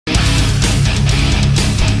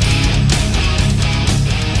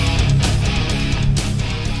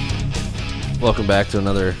Welcome back to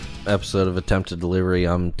another episode of Attempted Delivery.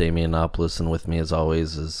 I'm Damianopoulos, and with me, as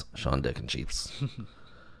always, is Sean Dick and Cheats.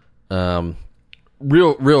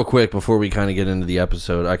 Real quick before we kind of get into the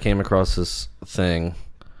episode, I came across this thing,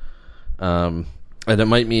 and it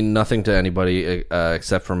might mean nothing to anybody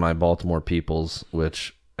except for my Baltimore peoples,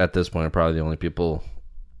 which at this point are probably the only people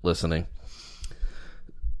listening.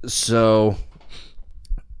 So,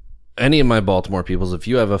 any of my Baltimore peoples, if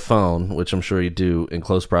you have a phone, which I'm sure you do in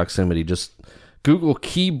close proximity, just Google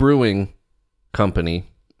Key Brewing Company,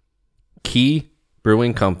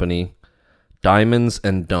 Diamonds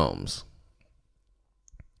and Domes.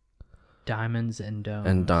 Diamonds and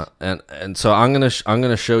Domes. And so I'm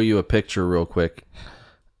gonna show you a picture real quick,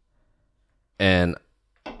 and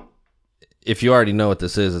if you already know what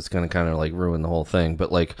this is, it's gonna kind of like ruin the whole thing.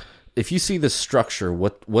 But like, if you see this structure,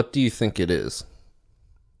 what do you think it is?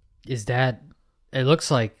 Is that? It looks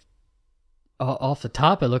like off the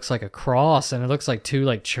top. It looks like a cross, and it looks like two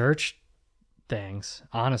like church things.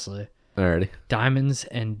 Honestly, Alrighty. Diamonds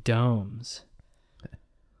and Domes.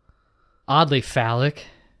 Oddly phallic,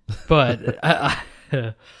 but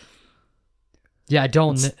yeah, I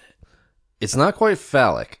don't. It's not quite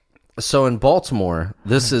phallic. So in Baltimore,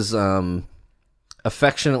 this is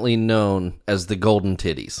affectionately known as the Golden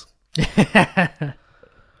Titties.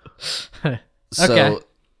 So Okay.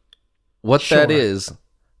 what Sure. that is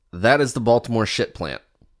the Baltimore shit plant.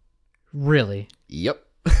 Really? Yep.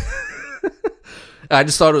 I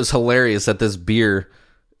just thought it was hilarious that this beer,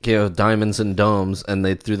 Diamonds and Domes, and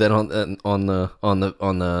they threw that on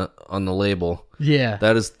the label. Yeah.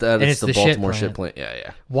 That is it's the the Baltimore shit shit plant.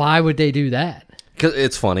 Yeah. Why would they do that? Because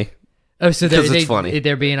it's funny. Oh, so Because it's funny.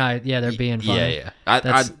 They're being they're being funny. Yeah.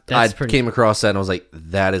 That's I pretty- came across that and I was like,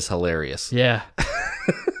 that is hilarious. Yeah.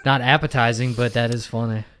 Not appetizing, but that is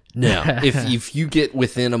funny. Now, if you get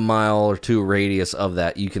within a mile or two radius of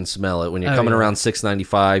that, you can smell it. When you're coming around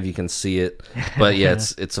 695, you can see it. But yeah,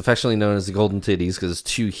 it's affectionately known as the Golden Titties because it's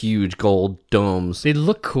two huge gold domes. They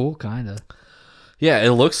look cool, kind of. Yeah,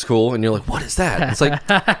 it looks cool, and you're like, what is that? It's like,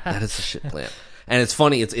 that is a shit plant. And it's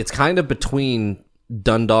funny, it's kind of between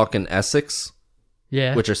Dundalk and Essex,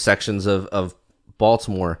 Yeah. which are sections of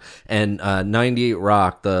Baltimore, and 98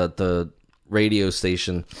 Rock, the radio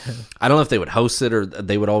station. I don't know if they would host it or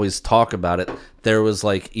they would always talk about it. There was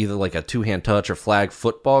like either like a two-hand touch or flag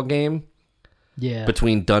football game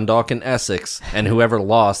between Dundalk and Essex, and whoever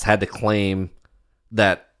lost had to claim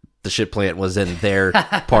that the shit plant was in their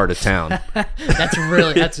part of town. That's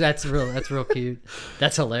real cute.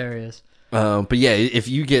 That's hilarious. But yeah, if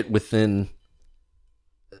you get within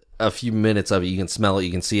a few minutes of it, you can smell it,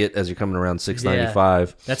 you can see it as you're coming around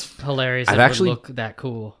 695. That's hilarious. I've It would actually- look that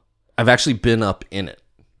cool. I've actually been up in it.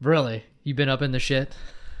 Really? You been up in the shit?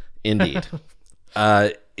 Indeed.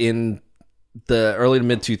 In the early to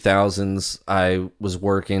mid 2000s, I was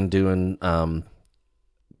working doing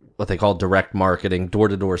what they call direct marketing,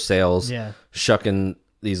 door-to-door sales, Yeah. shucking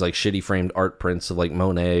these like shitty framed art prints of like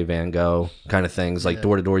Monet, Van Gogh kind of things. Like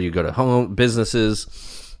door-to-door, you go to home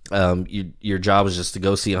businesses. Your job is just to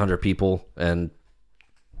go see 100 people and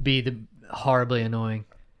Be the horribly annoying.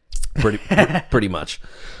 pretty much.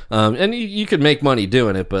 And you could make money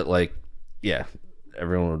doing it, but like, yeah,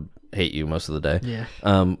 everyone would hate you most of the day.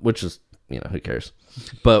 Yeah. Which is, who cares?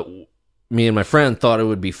 But me and my friend thought it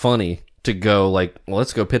would be funny to go like, well,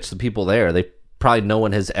 let's go pitch the people there. Probably no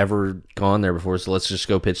one has ever gone there before, so let's just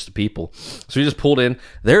go pitch the people. So we just pulled in.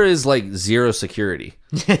 There is like zero security.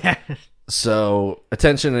 So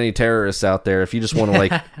attention, any terrorists out there, if you just want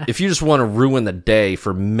to ruin the day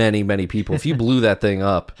for many, many people, if you blew that thing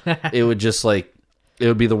up, it would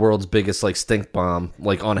be the world's biggest like stink bomb,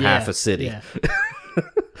 like on half a city. Yeah.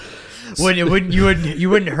 You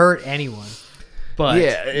wouldn't hurt anyone. But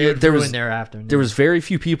there was their afternoon. There was very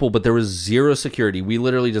few people, but there was zero security. We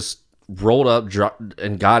literally just rolled up, dropped,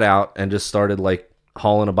 and got out, and just started like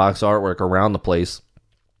hauling a box of artwork around the place.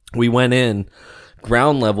 We went in.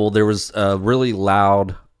 Ground level, there was a really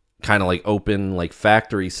loud, kind of like open, like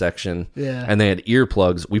factory section. Yeah. And they had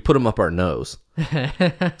earplugs. We put them up our nose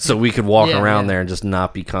so we could walk around there and just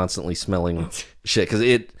not be constantly smelling shit because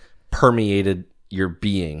it permeated your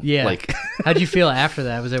being. Yeah. Like, How'd you feel after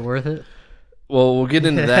that? Was it worth it? well, we'll get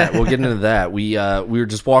into that. We were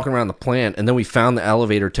just walking around the plant, and then we found the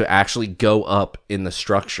elevator to actually go up in the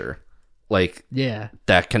structure, like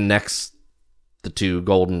that connects the two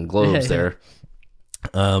golden globes there.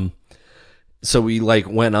 So we like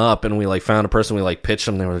went up and we like found a person, we like pitched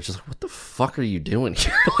them. They were just like, what the fuck are you doing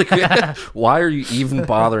here? Like, why are you even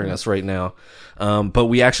bothering us right now? But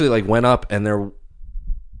we actually like went up and there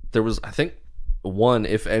was, I think, one,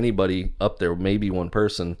 if anybody up there, maybe one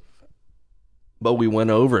person. But we went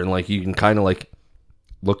over and like you can kind of like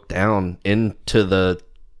look down into the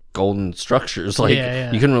golden structures. Like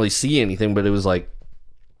you couldn't really see anything, but it was like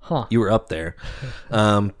you were up there.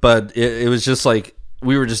 But it was just like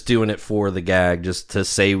we were just doing it for the gag, just to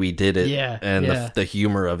say we did it, and the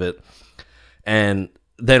humor of it. And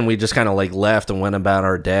then we just kind of like left and went about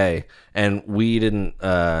our day, and we didn't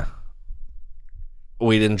drop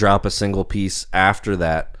a single piece after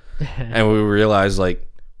that. And we realized like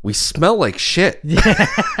we smell like shit. You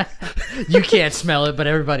can't smell it, but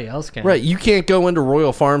everybody else can. Right, you can't go into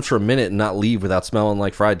Royal Farms for a minute and not leave without smelling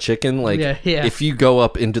like fried chicken. Like if you go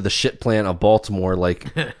up into the shit plant of Baltimore,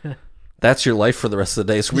 like that's your life for the rest of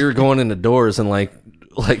the day. So we were going into doors and like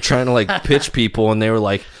trying to like pitch people, and they were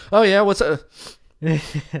like, "Oh yeah, what's up?"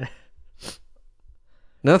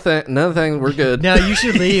 Nothing. We're good. No, you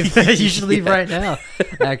should leave. You should leave right now.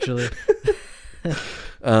 Actually.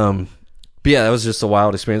 But yeah, that was just a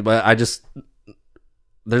wild experience. But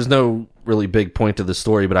there's no really big point to the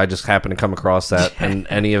story, but I just happened to come across that, and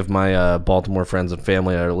any of my Baltimore friends and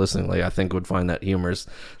family that are listening, like I think would find that humorous.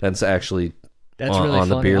 That's actually really on funny.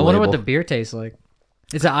 The beer I wonder label. what the beer tastes like.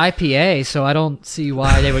 It's an IPA, so I don't see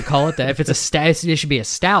why they would call it that. If it's a stout, it should be a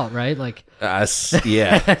stout, right? Like,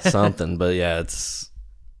 yeah, something. But yeah, it's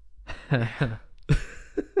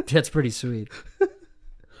that's pretty sweet.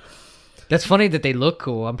 That's funny that they look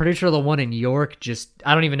cool. I'm pretty sure the one in York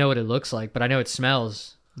I don't even know what it looks like, but I know it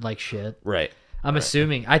smells like shit. right. I'm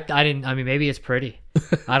assuming. I didn't. I mean, maybe it's pretty.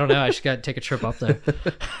 I don't know. I just got to take a trip up there.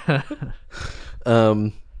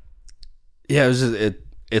 Yeah,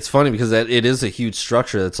 it's funny because it is a huge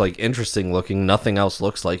structure that's like interesting looking. Nothing else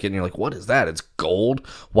looks like it, and you're like, what is that? It's gold.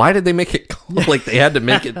 Why did they make it gold? Like they had to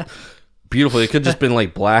make it beautiful. It could just been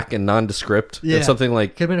like black and nondescript. Yeah, and something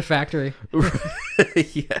like could have been a factory.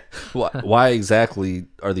 yeah. Why exactly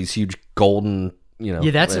are these huge golden? You know. Yeah,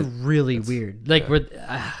 that's really weird. Like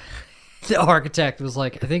the architect was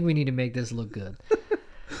like, I think we need to make this look good.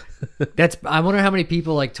 I wonder how many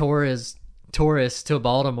people like tourists to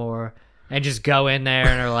Baltimore and just go in there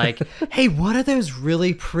and are like, hey, what are those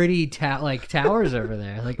really pretty towers over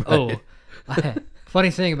there? Like,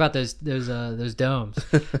 funny thing about those domes.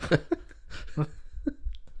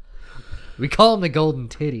 We call them the golden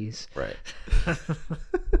titties. Right.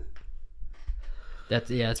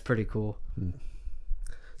 That's pretty cool.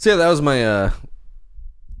 So yeah, that was my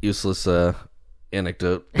useless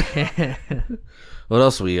anecdote. What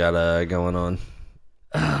else we got going on?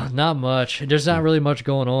 Not much. There's not really much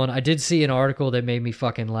going on. I did see an article that made me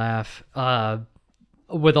fucking laugh.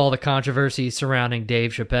 With all the controversy surrounding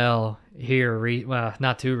Dave Chappelle here,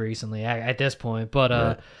 not too recently at this point, but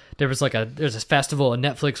right. There's a festival, and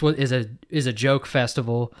Netflix is a joke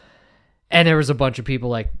festival, and there was a bunch of people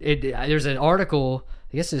like it. There's an article.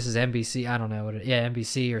 I guess this is NBC. I don't know what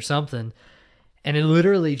NBC or something, and it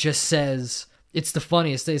literally just says it's the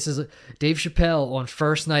funniest. It says Dave Chappelle on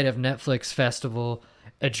first night of Netflix festival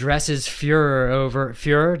addresses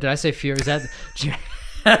Führer. Did I say Führer? Is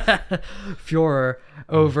that Führer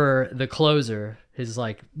over The Closer, his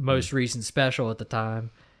like most recent special at the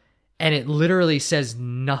time, and it literally says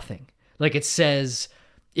nothing. Like it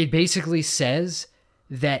basically says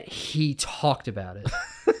that he talked about it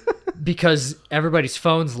because everybody's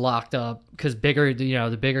phone's locked up because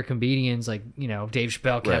the bigger comedians like Dave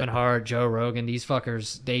Chappelle, Kevin Hart, Joe Rogan, these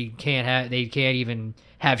fuckers they can't even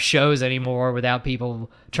have shows anymore without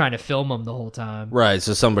people trying to film them the whole time. Right,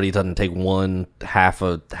 so somebody doesn't take one half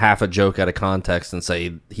a joke out of context and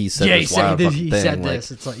say he said this wild fucking thing. He said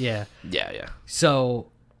this. It's like yeah. So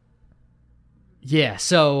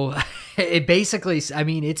it basically, I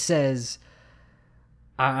mean, it says,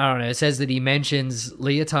 I don't know, it says that he mentions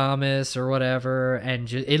Leah Thomas or whatever,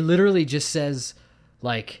 and it literally just says,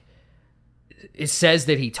 like, it says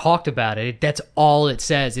that he talked about it. That's all it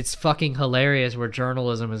says. It's fucking hilarious where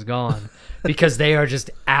journalism is gone because they are just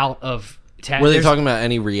out of... Were they talking about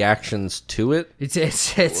any reactions to it? It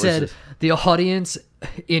said the audience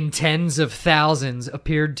in tens of thousands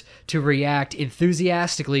appeared to react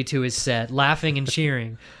enthusiastically to his set, laughing and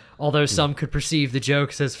cheering, although some could perceive the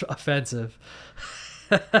jokes as offensive.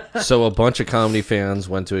 So a bunch of comedy fans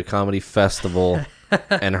went to a comedy festival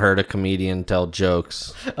and heard a comedian tell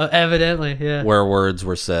jokes. Evidently, yeah. Where words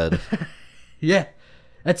were said. Yeah.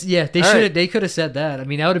 They could have said that. I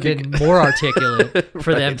mean, that would have been more articulate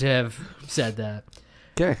for them to have said that.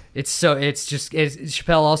 Okay.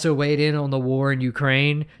 Chappelle also weighed in on the war in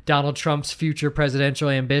Ukraine, Donald Trump's future presidential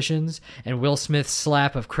ambitions, and Will Smith's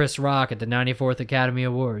slap of Chris Rock at the 94th Academy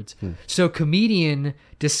Awards. So comedian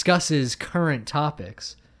discusses current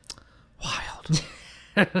topics. Wild.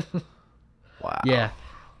 Wow. Yeah.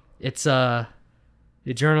 It's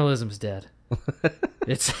journalism's dead.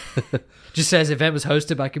 It's just says event was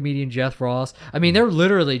hosted by comedian Jeff Ross. I mean, they're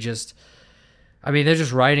literally just. I mean, they're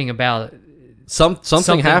just writing about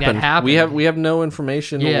something happened. that happened. We have no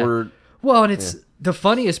information or. Well, and it's the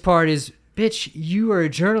funniest part is, bitch, you are a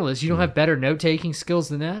journalist. You don't have better note taking skills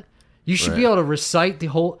than that. You should be able to recite the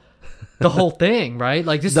whole thing, right?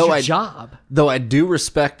 Like this is your job. Though I do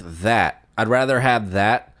respect that. I'd rather have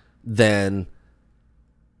that than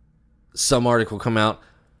some article come out.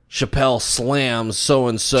 Chappelle slams so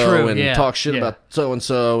and so and talks shit about so and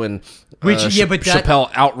so and but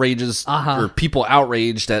Chappelle outrages or people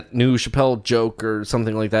outraged at new Chappelle joke or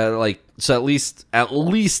something like that. Like so, at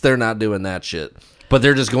least they're not doing that shit. But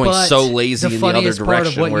they're just going so lazy in the other direction. Part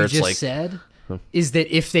of what where you it's just like said is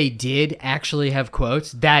that if they did actually have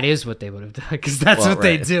quotes, that is what they would have done because that's what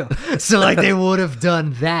they do. So like they would have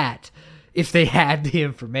done that if they had the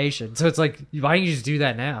information. So it's like, why don't you just do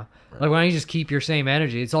that now? Like, why don't you just keep your same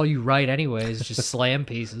energy? It's all you write anyways, just slam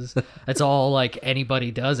pieces. That's all, like,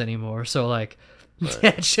 anybody does anymore. So, like,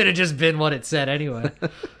 that should have just been what it said anyway.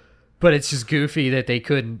 But it's just goofy that they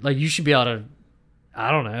couldn't. Like, you should be able to,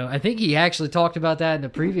 I don't know. I think he actually talked about that in the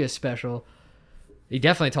previous special. He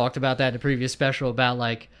definitely talked about that in the previous special about,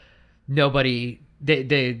 like, nobody...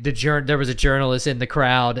 there was a journalist in the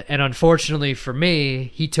crowd, and unfortunately for me,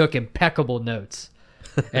 he took impeccable notes.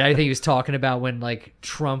 And I think he was talking about when like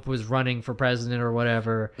Trump was running for president or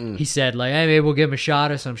whatever. He said like, "Hey, maybe we'll give him a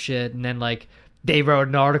shot or some shit." And then like they wrote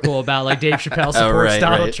an article about like Dave Chappelle supports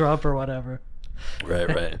Donald Trump or whatever.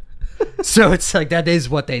 Right. So it's like that is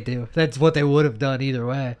what they do. That's what they would have done either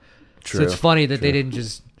way. True. So it's funny that they didn't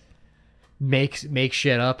just make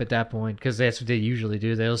shit up at that point because that's what they usually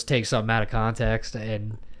do. They'll just take something out of context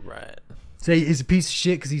and say he's a piece of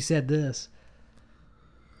shit because he said this.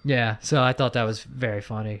 Yeah, so I thought that was very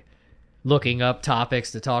funny. Looking up topics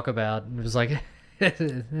to talk about, it was like, this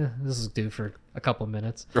is due for a couple of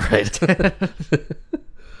minutes. Right.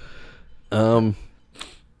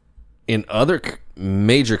 In other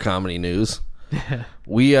major comedy news,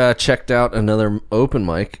 we checked out another open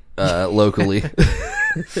mic locally.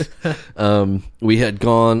 We had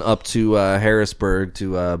gone up to Harrisburg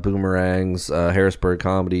to Boomerang's Harrisburg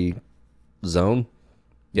Comedy Zone.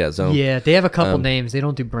 Yeah, Zone. Yeah, they have a couple names. They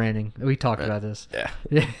don't do branding. We talked about this. Yeah.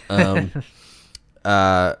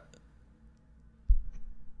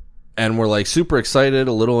 And we're like super excited,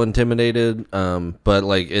 a little intimidated, but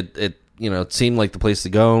like it it seemed like the place to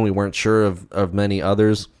go, and we weren't sure of many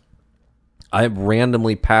others. I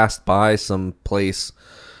randomly passed by some place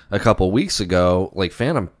a couple weeks ago, like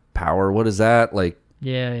Phantom Power. What is that? Like,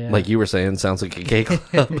 yeah. Like you were saying, sounds like a gay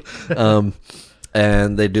club.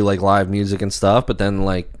 And they do like live music and stuff, but then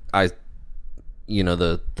like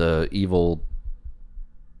the evil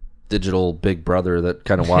digital big brother that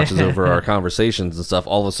kind of watches over our conversations and stuff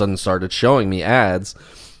all of a sudden started showing me ads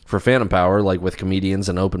for Phantom Power, like with comedians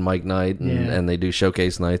and open mic night and they do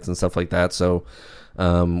showcase nights and stuff like that. So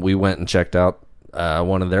we went and checked out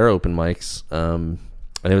one of their open mics.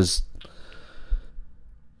 It was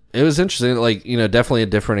interesting, like, definitely a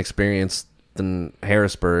different experience than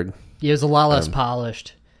Harrisburg. Yeah, it was a lot less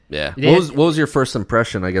polished. Yeah. What was your first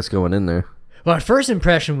impression, I guess, going in there? Well, my first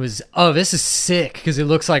impression was, oh, this is sick, because it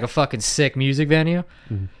looks like a fucking sick music venue.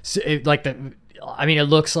 Mm-hmm. So it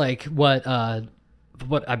looks like what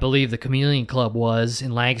I believe the Chameleon Club was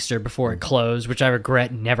in Lancaster before it closed, which I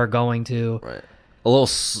regret never going to. Right. A little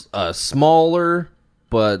smaller,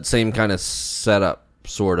 but same kind of setup,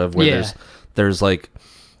 sort of, where there's like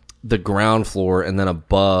the ground floor, and then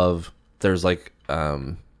above there's like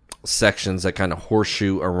sections that kind of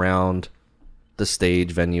horseshoe around the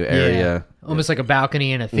stage venue area. Yeah. Almost like a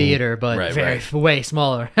balcony in a theater, but way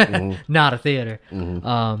smaller. Not a theater.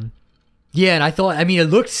 Mm-hmm. Yeah, and I thought, it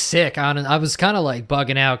looked sick. I was kind of like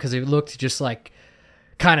bugging out because it looked just like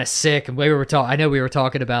kind of sick. And we were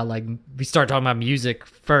talking about, like, we started talking about music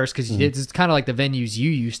first because it's kind of like the venues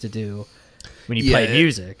you used to do when you played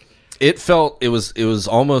music. It was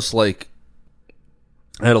almost like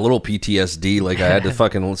I had a little PTSD, like I had to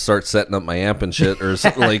fucking start setting up my amp and shit, or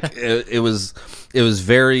like it was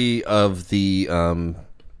very of the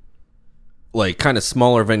like kind of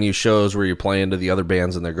smaller venue shows where you're playing to the other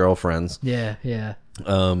bands and their girlfriends. Yeah.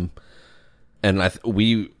 And I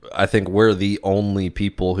think we're the only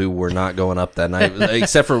people who were not going up that night,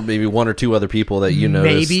 except for maybe one or two other people that you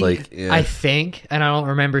noticed. Maybe, like, yeah. I think, and I don't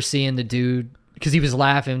remember seeing the dude because he was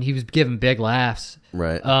laughing. He was giving big laughs.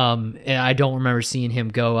 Right. And I don't remember seeing him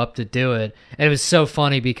go up to do it. And it was so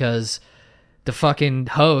funny because the fucking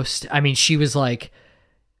host, she was like,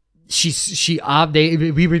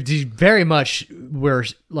 we were very much were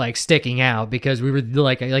like sticking out because we were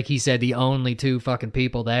like he said, the only two fucking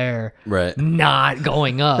people there, Right. not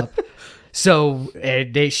going up. So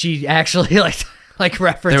she actually like They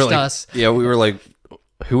referenced were like, us. yeah, we were like,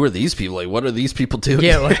 who are these people? Like, what are these people doing?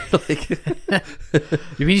 Yeah, Like,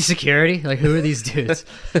 You mean security? Like, who are these dudes?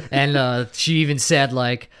 And she even said,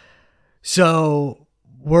 like, so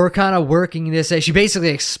we're kind of working this. She basically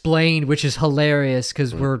explained, which is hilarious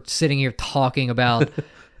because we're sitting here talking about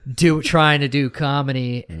trying to do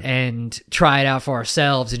comedy and try it out for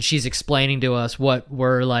ourselves, and she's explaining to us what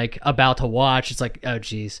we're like about to watch. It's like, oh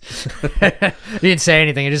geez. He didn't say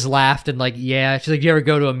anything. I just laughed and like, yeah. She's like, you ever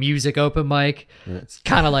go to a music open mic? It's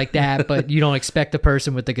kind of like that, but you don't expect the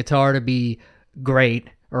person with the guitar to be great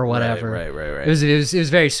or whatever. Right. It was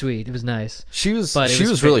very sweet. It was nice. She was But it she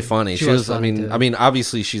was was really pretty- funny. she She was was. funny, too. I mean,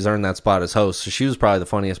 obviously she's earned that spot as host, so she was probably the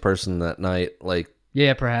funniest person that night. Like,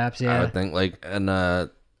 Yeah, perhaps. I Yeah. would think. Like, and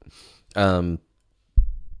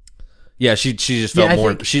yeah, she just felt I more.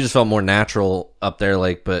 think- She just felt more natural up there.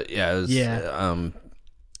 Like, but yeah, it was, Yeah.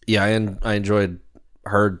 yeah. I enjoyed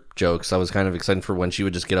her jokes. I was kind of excited for when she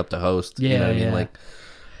would just get up to host. You know what I mean? Yeah.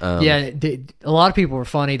 Like, A lot of people were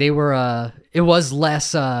funny. They were. It was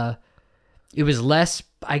less. It was less,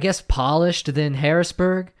 I guess, polished than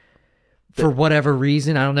Harrisburg for whatever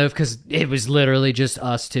reason. I don't know if because it was literally just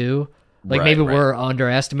us two. Like Right, maybe right. we're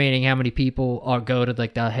underestimating how many people go to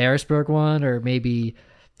like the Harrisburg one, or maybe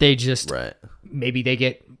they just right. maybe they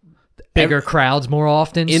get bigger crowds more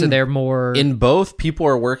often, so they're more. In both, people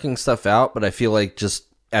are working stuff out, but I feel like just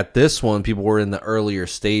at this one, people were in the earlier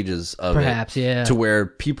stages of Perhaps, it, yeah. to where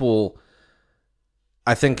people.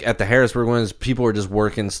 I think at the Harrisburg ones, people were just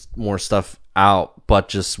working more stuff out, but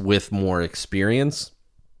just with more experience.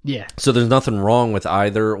 yeah. So there's nothing wrong with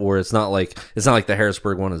either, or it's not like the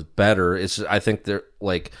Harrisburg one is better. It's just, I think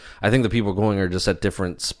the people going are just at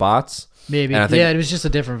different spots. Maybe. And I think- Yeah, it was just a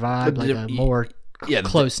different vibe, like a more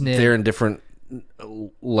close knit. They're in different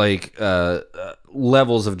like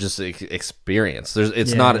levels of just experience.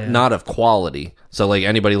 It's not of quality. So like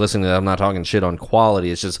anybody listening to that, I'm not talking shit on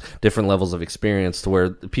quality. It's just different levels of experience to where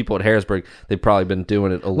the people at Harrisburg, they've probably been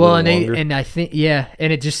doing it a little longer. And I think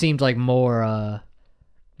and it just seemed like more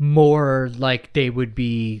like they would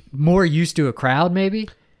be more used to a crowd maybe.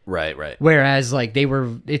 Right. Whereas like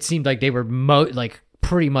it seemed like they were like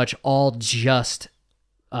pretty much all just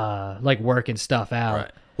like working stuff out.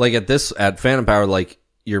 Right. Like at Phantom Power, like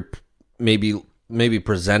you're maybe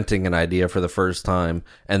presenting an idea for the first time,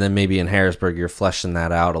 and then maybe in Harrisburg you're fleshing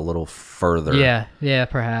that out a little further. Yeah,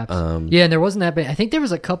 perhaps. Yeah, and there wasn't that big. I think there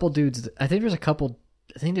was a couple dudes. I think there were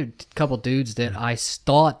a couple dudes that I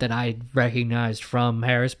thought that I recognized from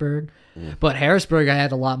Harrisburg. But Harrisburg, I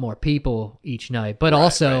had a lot more people each night. But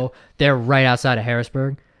also, they're right outside of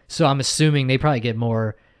Harrisburg, so I'm assuming they probably get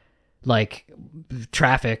more like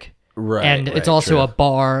traffic. Right. And it's also a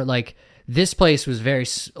bar. Like this place was very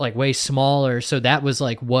like way smaller, so that was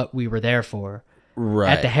like what we were there for. Right.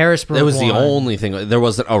 At the Harrisburg, that was the one- only thing. There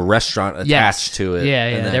wasn't a restaurant attached Yes. to it. Yeah,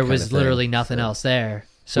 and that there kind was of thing. literally nothing else there.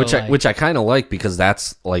 So Which I kind of like because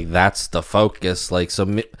that's the focus. Like so,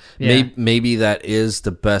 Yeah. maybe that is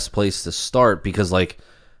the best place to start because like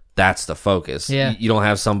that's the focus. Yeah. You don't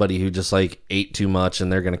have somebody who just like ate too much and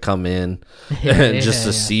they're gonna come in Yeah, just to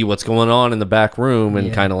yeah. see what's going on in the back room and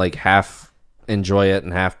Yeah. kind of like half enjoy it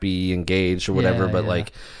and half be engaged or whatever. Yeah, But yeah.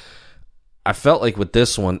 like I felt like with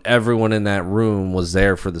this one, everyone in that room was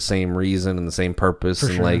there for the same reason and the same purpose, For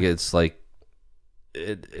and sure. like it's like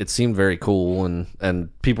it seemed very cool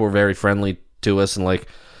and people were very friendly to us and like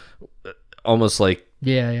almost like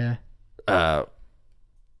yeah.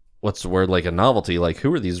 what's the word, like a novelty, like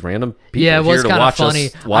who are these random people Yeah, it was here to kind of watch funny.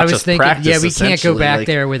 us watch I was us thinking, practice, yeah, we can't go essentially, back like-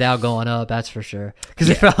 there without going up. That's for sure. Because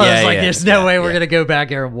I was like, yeah, there's no way we're yeah. gonna go back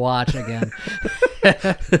there and watch again.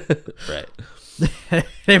 right.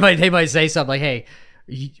 they might say something like, "Hey,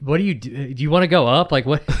 what do you do? Do you want to go up? Like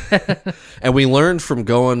what?" And we learned from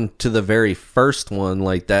going to the very first one,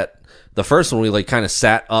 like that the first one we like kind of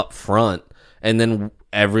sat up front and then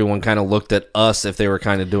everyone kind of looked at us if they were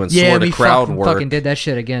kind of doing Yeah, sort we of crowd work. fucking did that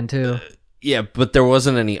shit again too. Yeah, but there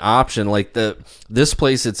wasn't any option. Like this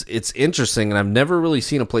place, it's interesting, and I've never really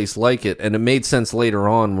seen a place like it. And it made sense later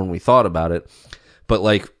on when we thought about it. But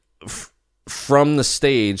like from the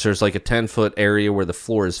stage, there's like a 10-foot area where the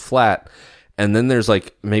floor is flat, and then there's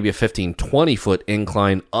like maybe a 15, 20-foot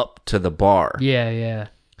incline up to the bar. Yeah.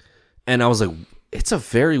 And I was like, it's a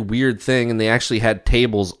very weird thing. And they actually had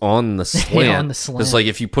tables on the slant. on the slant. It's like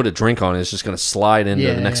if you put a drink on it, it's just going to slide into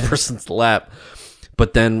Yeah, the next yeah. person's lap.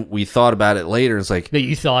 But then we thought about it later. It's like, That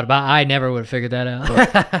you thought about. I never would have figured that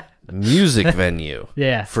out. music venue.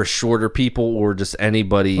 Yeah. For shorter people or just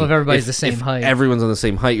anybody. Well, if everybody's the same if height. Everyone's on the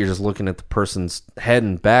same height. You're just looking at the person's head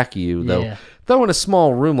and back of you. Though, Yeah. though in a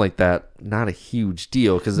small room like that, not a huge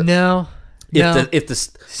deal. Because No. if the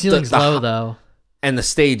Ceiling's low, though. and the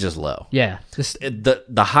stage is low. Yeah.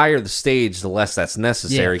 The higher the stage, the less that's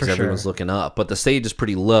necessary because everyone's looking up. But the stage is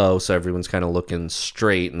pretty low, so everyone's kind of looking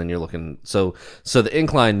straight, and then you're looking. So the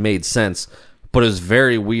incline made sense, but it was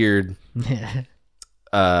very weird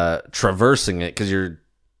traversing it because you're,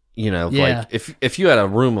 like if you had a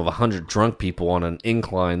room of 100 drunk people on an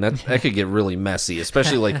incline, that could get really messy.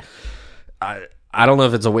 Especially like I don't know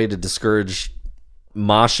if it's a way to discourage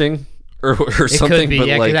moshing. Or something, could be, but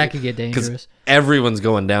like that could get dangerous. Everyone's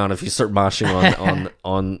going down if you start moshing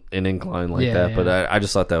on an incline like that. Yeah. But I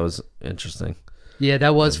just thought that was interesting. Yeah,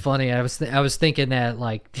 that was funny. I was thinking that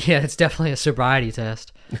it's definitely a sobriety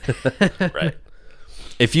test. Right.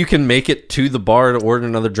 If you can make it to the bar to order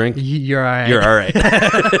another drink, You're all right. you're all right.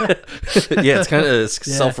 Yeah, it's kind of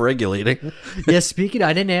self-regulating. Yeah, speaking,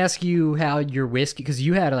 I didn't ask you how your whiskey, because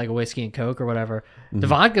you had like a whiskey and Coke or whatever. The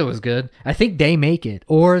vodka was good. I think they make it,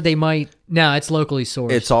 or they might. No, it's locally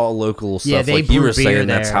sourced. It's all local stuff. Yeah, they like you brew were saying, beer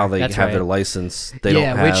that's there. how they That's have right. their license. They don't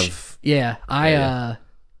have.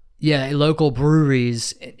 Local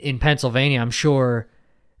breweries in Pennsylvania. I'm sure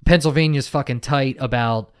Pennsylvania's fucking tight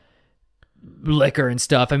about liquor and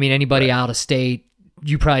stuff. I mean, anybody out of state,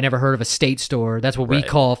 you probably never heard of a state store. That's what we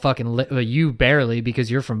call fucking you barely, because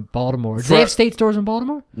you're from Baltimore. Do they have state stores in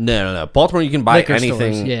Baltimore? No. Baltimore, you can buy Liquor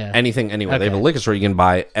anything, stores, yeah. anything anywhere. They have a Okay. liquor store. You can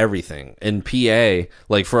buy everything. In PA,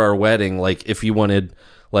 like for our wedding, like if you wanted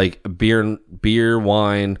like beer,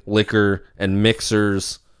 wine, liquor, and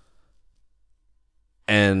mixers,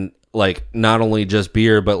 and like not only just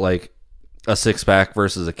beer, but like a 6-pack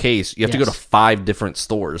versus a case, you have to go to 5 different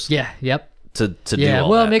stores. Yeah. Yep. To do Yeah. all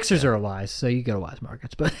Well, that. mixers are a Wise, so you go to Wise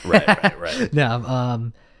Markets, but Right.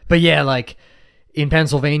 no. But yeah, like in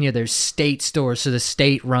Pennsylvania, there's state stores, so the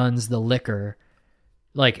state runs the liquor,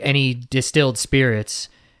 like any distilled spirits.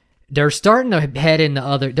 They're starting to head in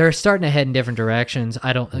different directions.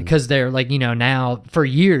 I don't, because they're like, now for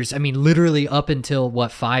years, I mean, literally up until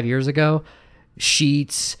 5 years ago,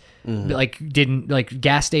 Sheetz,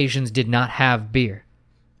 gas stations did not have beer.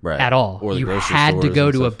 Right. At all. Or the You grocery had to stores go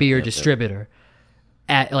and to a stuff. beer Yeah. distributor.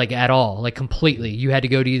 At all, like completely. You had to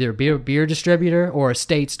go to either a beer distributor or a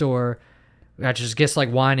state store. I just guess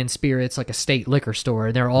like wine and spirits, like a state liquor store.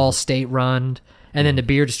 And they're all state run. And then the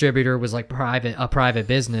beer distributor was like a private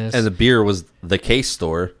business. And the beer was the case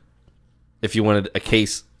store. If you wanted a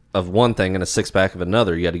case of one thing and a 6-pack of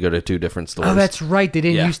another, you had to go to 2 different stores. Oh, that's right. They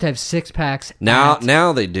didn't Yeah. used to have 6-packs.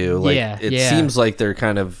 Now they do. Like Yeah, it yeah. seems like they're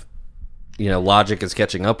kind of, logic is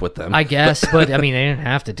catching up with them. I guess, but I mean, they didn't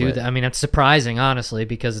have to do that. I mean, it's surprising, honestly,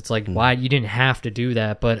 because it's like, why you didn't have to do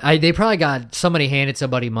that? But they probably got somebody handed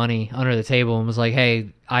somebody money under the table and was like, "Hey,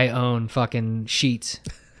 I own fucking Sheetz.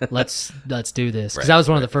 Let's do this." Because I was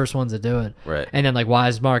one of the first ones to do it. Right. And then like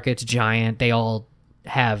Wise Markets, Giant, they all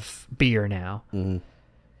have beer now.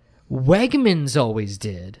 Wegmans always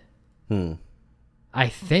did. I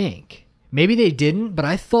think. Maybe they didn't, but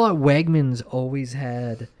I thought Wegmans always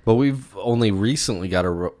had. But we've only recently got a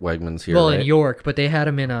Wegmans here, Well, right? in York, but they had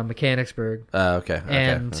them in Mechanicsburg. Okay.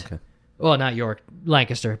 And okay. well, not York,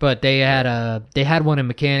 Lancaster, but they had one in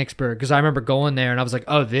Mechanicsburg, because I remember going there and I was like,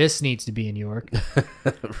 oh, this needs to be in York.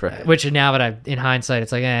 Right. Which now that in hindsight,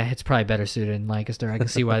 it's like, it's probably better suited in Lancaster. I can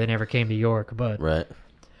see why they never came to York, but Right.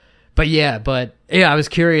 yeah, I was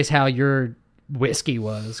curious how your whiskey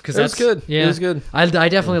was, because It was that's good. Yeah, It was good. I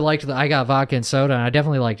definitely liked I got vodka and soda, and I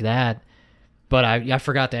definitely liked that. But I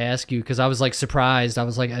forgot to ask you, because I was like surprised. I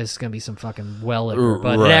was like, this is gonna be some fucking well liquor,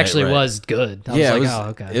 but it Right, actually right. was good. I Yeah, was like, it was. oh,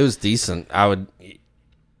 okay. It was decent. I would,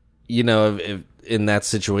 if in that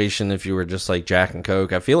situation, if you were just like Jack and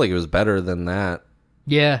Coke, I feel like it was better than that.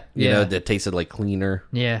 Yeah, You yeah, know, that tasted like cleaner.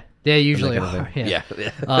 yeah. They usually That kind of are. thing.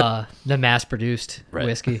 Yeah. The mass-produced Right.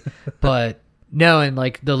 whiskey, but no, and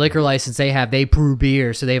like the liquor license they brew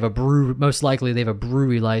beer, so they have most likely they have a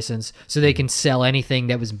brewery license, so they can sell anything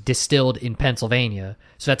that was distilled in Pennsylvania.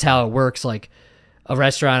 So that's how it works. Like a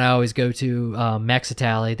restaurant I always go to,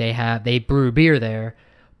 Mexitali, they brew beer there,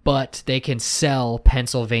 but they can sell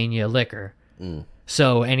Pennsylvania liquor.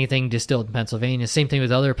 So anything distilled in Pennsylvania. Same thing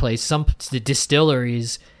with other places. Some the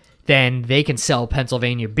distilleries, then they can sell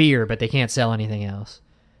Pennsylvania beer, but they can't sell anything else.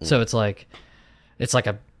 So it's like it's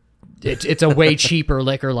a way cheaper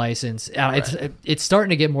liquor license. It's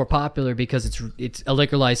starting to get more popular, because it's a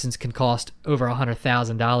liquor license can cost over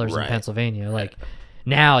 $100,000 in Right. Pennsylvania. Like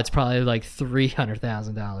now it's probably like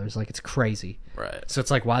 $300,000. Like it's crazy. Right. So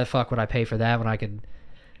it's like, why the fuck would I pay for that when I could?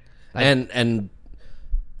 And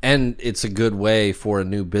and it's a good way for a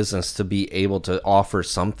new business to be able to offer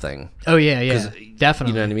something. Oh yeah,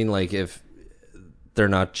 definitely. You know what I mean? Like if they're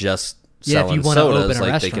not just if selling you want to sodas, open a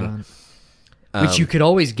like restaurant, they can. which you could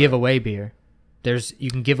always give away beer. You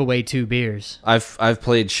can give away 2 beers. I've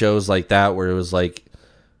played shows like that where it was like,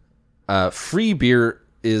 free beer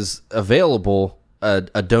is available.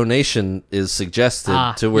 A donation is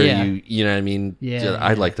suggested to where you know what I mean? Yeah,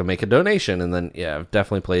 I'd like to make a donation. And then, I've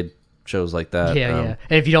definitely played shows like that. Yeah.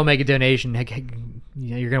 And if you don't make a donation,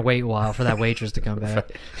 you're going to wait a while for that waitress to come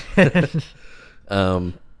back.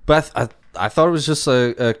 But I thought it was just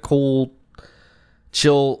a cool,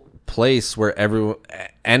 chill place where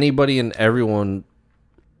anybody and everyone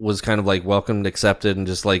was kind of like welcomed, accepted, and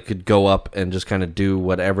just like could go up and just kind of do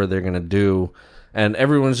whatever they're going to do. And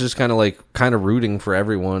everyone's just kind of rooting for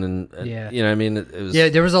everyone, and you know what I mean. It was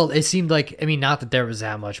there was it seemed like, I mean, not that there was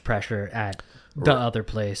that much pressure at the other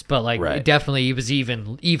place, but like it definitely was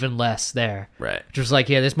even less there. Right, just like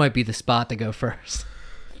this might be the spot to go first.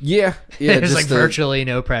 Yeah. There's like virtually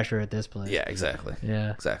no pressure at this place. Yeah, exactly.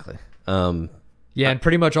 Yeah, exactly. And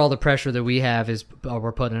pretty much all the pressure that we have is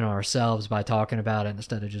we're putting it on ourselves by talking about it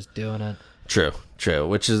instead of just doing it. True.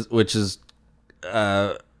 Which is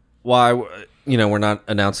why we're not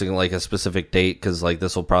announcing like a specific date, because like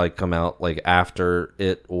this will probably come out like after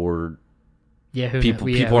it, or people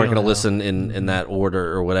aren't going to listen in that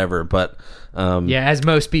order or whatever. But as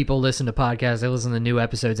most people listen to podcasts, they listen to new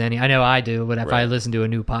episodes. I know I do, but if I listen to a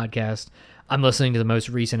new podcast, I'm listening to the most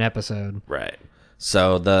recent episode. Right.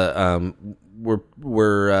 So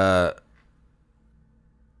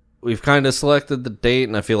we've kind of selected the date,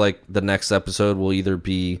 and I feel like the next episode will either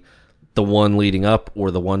be the one leading up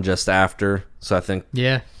or the one just after. So I think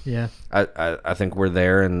I think we're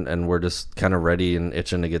there, and we're just kind of ready and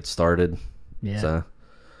itching to get started. So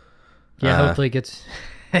hopefully it gets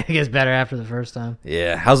better after the first time.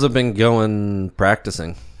 How's it been going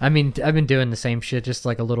practicing? I mean, I've been doing the same shit, just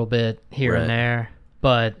like a little bit here and there,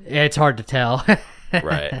 but it's hard to tell.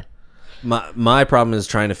 Right. My problem is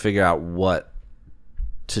trying to figure out what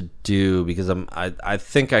to do, because I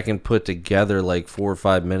think I can put together like 4 or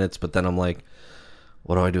 5 minutes, but then I'm like,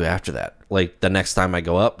 what do I do after that? Like the next time I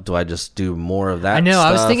go up, do I just do more of that? I know. Stuff?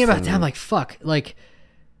 I was thinking about that. I'm like, fuck, like,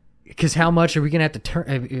 because how much are we gonna have to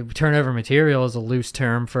turn over material is a loose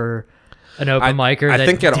term for an open micer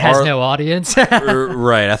that has no audience.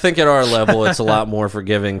 Right. I think at our level, it's a lot more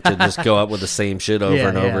forgiving to just go up with the same shit over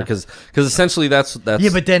and over, because essentially that's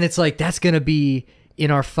but then it's like that's gonna be in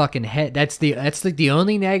our fucking head. That's like the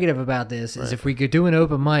only negative about this is if we could do an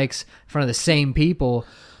open mics in front of the same people,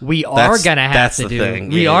 we are gonna have to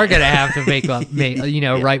make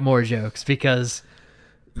write more jokes, because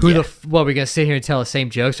we're gonna sit here and tell the same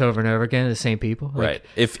jokes over and over again to the same people, like, right?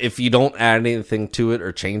 If you don't add anything to it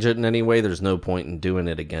or change it in any way, there's no point in doing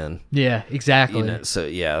it again. Yeah, exactly. So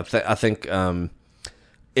I think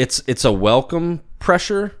it's a welcome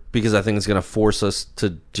pressure, because I think it's gonna force us to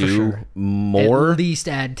do more. At least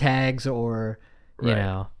add tags, or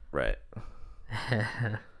right.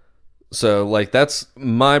 So like that's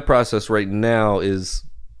my process right now, is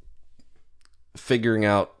figuring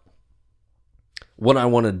out what I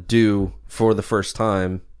want to do for the first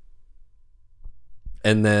time,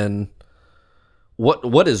 and then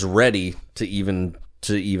what is ready to even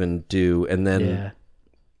do, and then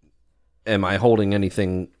am I holding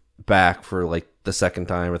anything back for like the second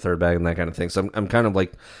time or third bag and that kind of thing. So I'm kind of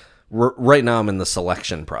like right now I'm in the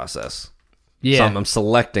selection process. Yeah, so I'm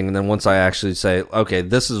selecting, and then once I actually say, okay,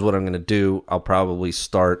 this is what I'm going to do, I'll probably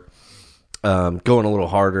start going a little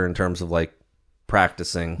harder in terms of like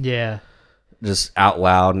practicing. Yeah. Just out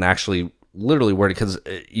loud and actually literally word it, because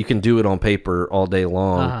you can do it on paper all day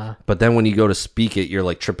long, but then when you go to speak it, you're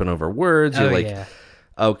like tripping over words. You're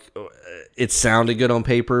it sounded good on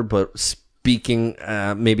paper, but speaking,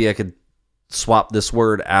 maybe I could swap this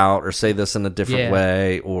word out or say this in a different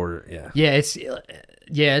way, or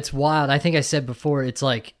it's wild. I think I said before, it's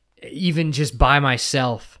like even just by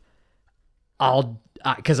myself,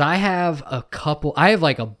 because I have a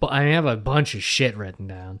bunch of shit written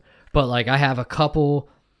down. But, like, I have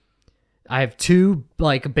 2,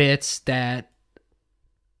 like, bits that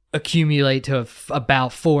accumulate to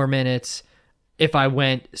about 4 minutes if I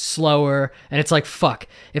went slower. And it's like, fuck.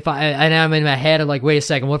 And I'm in my head, I'm like, wait a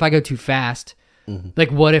second, what if I go too fast? Mm-hmm. Like,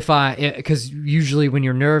 what if because usually when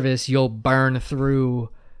you're nervous, you'll burn through,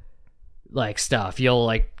 like, stuff.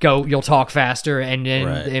 You'll talk faster, and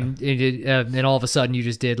then all of a sudden you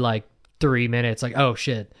just did, like, 3 minutes. Like, oh,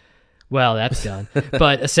 shit. Well, that's done.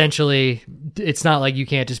 But essentially, it's not like you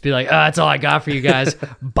can't just be like, oh, that's all I got for you guys.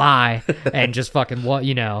 Bye. And just fucking what,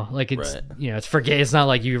 like it's, Right. it's not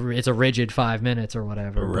like it's a rigid 5 minutes or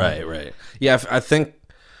whatever. Right. Yeah, I think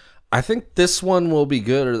this one will be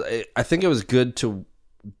good. Or I think it was good to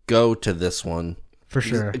go to this one For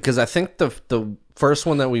sure. because I think the first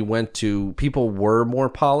one that we went to, people were more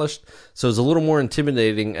polished, so it was a little more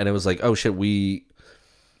intimidating, and it was like, oh shit, we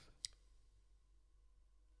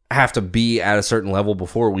have to be at a certain level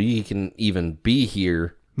before we can even be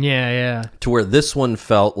here. Yeah. To where this one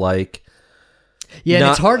felt like, Yeah, and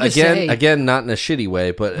it's hard to say. Again, not in a shitty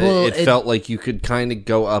way, but Well, it felt like you could kind of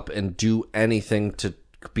go up and do anything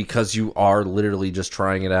because you are literally just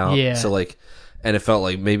trying it out. Yeah. So like, and it felt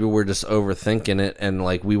like maybe we're just overthinking it, and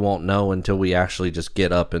like we won't know until we actually just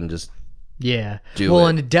get up and just Yeah. do well,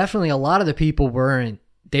 it. and definitely a lot of the people weren't.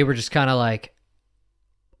 They were just kind of like,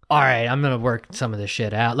 all right, I'm going to work some of this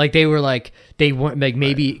shit out. Like they were like, they weren't like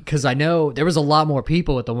maybe, because I know there was a lot more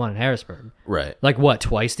people at the one in Harrisburg. Right. Like what,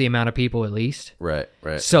 twice the amount of people at least? Right.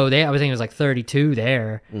 So I was thinking it was like 32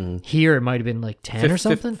 there. Here it might have been like 10 or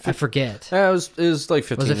something. I forget. It was like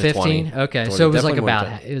 15 Was it to 15? 20. Okay, 20. so it was like Definitely more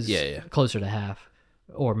about than- it was yeah. closer to half,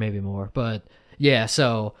 or maybe more. But yeah,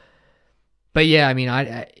 but yeah, I mean,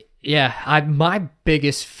 my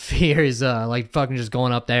biggest fear is like fucking just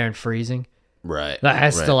going up there and freezing. Right.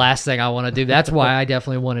 That's right. the last thing I want to do. That's why I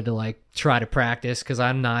definitely wanted to like try to practice, because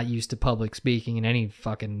I'm not used to public speaking in any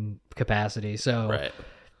fucking capacity. So Right.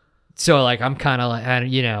 So like I'm kind of like,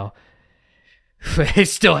 it can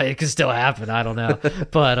still happen. I don't know,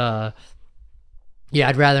 but yeah,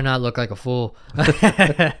 I'd rather not look like a fool.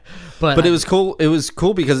 But it was cool. It was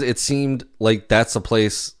cool because it seemed like that's a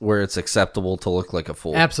place where it's acceptable to look like a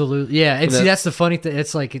fool. Absolutely, yeah. And see, that's the funny thing.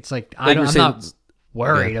 It's like I'm not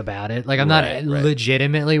worried about it. Like I'm Right, not right.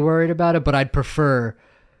 legitimately worried about it, but I'd prefer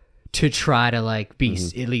to try to like be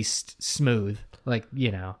at least smooth. Like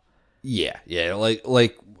Yeah.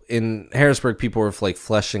 Like in Harrisburg, people were like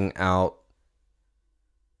fleshing out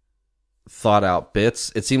thought out bits.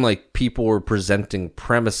 It seemed like people were presenting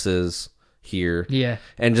premises here. Yeah.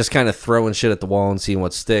 And just kind of throwing shit at the wall and seeing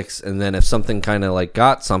what sticks. And then if something kind of like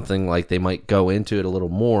got something, like they might go into it a little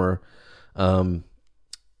more.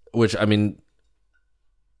 Which I mean,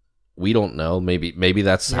 we don't know. Maybe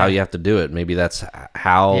that's how you have to do it. Maybe that's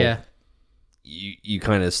how you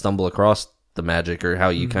kind of stumble across the magic, or how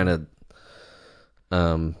you kind of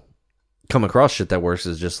come across shit that works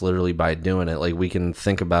is just literally by doing it. Like we can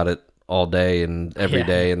think about it all day and every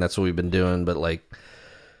day, and that's what we've been doing. But like,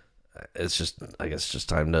 it's just, I guess, just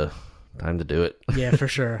time to do it. Yeah, for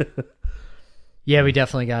sure. Yeah, we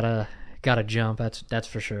definitely gotta jump. That's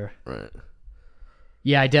for sure. Right.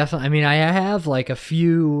 Yeah, I mean, I have like a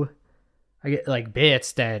few, I get like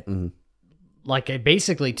bits that, like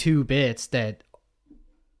basically 2 bits that,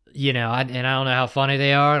 and I don't know how funny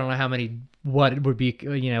they are. I don't know how many, what would be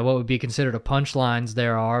considered a punchlines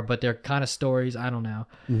there are, but they're kind of stories. I don't know,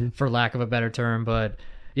 for lack of a better term. But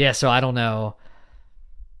yeah, so I don't know.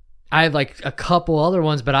 I have like a couple other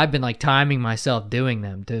ones, but I've been like timing myself doing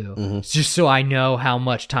them too, just so I know how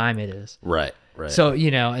much time it is. Right. So,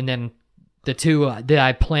 and then the 2 that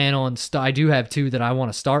I plan on, I do have 2 that I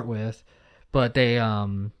want to start with, but they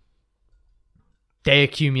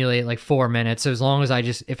accumulate like 4 minutes. So as long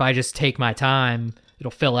as if I just take my time, it'll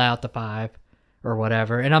fill out the 5 or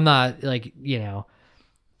whatever. And I'm not like,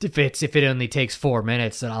 if it only takes 4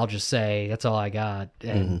 minutes, then I'll just say that's all I got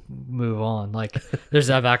and move on. Like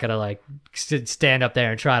I'm not gonna like stand up there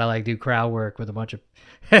and try to like do crowd work with a bunch of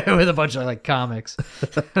like comics.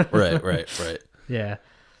 Right. Yeah.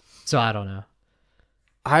 So I don't know.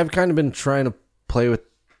 I've kind of been trying to play with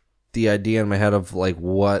the idea in my head of like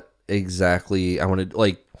what exactly I want to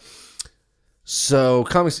like. So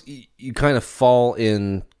comics, you kind of fall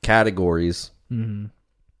in categories.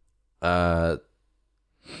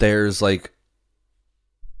 There's like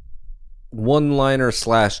one-liner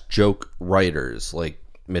 / joke writers like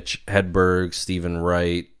Mitch Hedberg, Stephen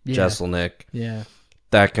Wright, Jesselnick,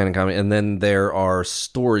 that kind of comedy. And then there are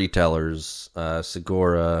storytellers,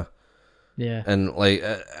 Segura, and like,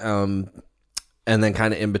 and then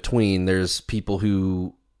kind of in between, there's people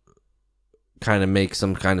who kind of make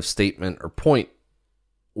some kind of statement or point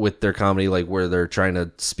with their comedy, like where they're trying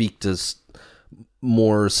to speak to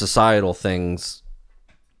more societal things.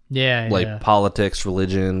 Like politics,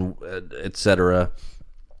 religion, etc.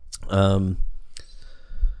 And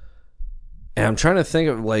I'm trying to think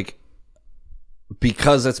of like,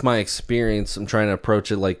 because that's my experience, I'm trying to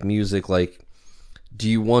approach it like music. Like, do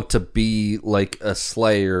you want to be like a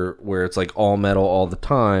Slayer where it's like all metal all the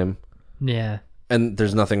time? And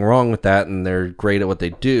there's nothing wrong with that, and they're great at what they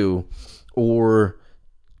do. Or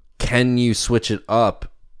can you switch it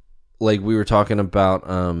up? Like we were talking about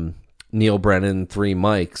Neil Brennan, 3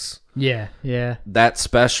 mics. Yeah, yeah. That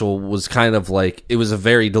special was kind of like, it was a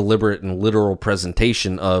very deliberate and literal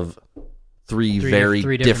presentation of three very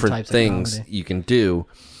different different types of things comedy. you can do.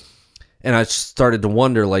 And I started to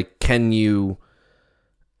wonder, like, can you,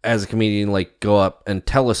 as a comedian, like, go up and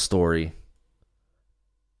tell a story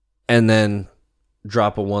and then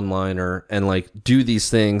drop a one-liner and, like, do these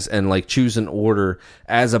things and, like, choose an order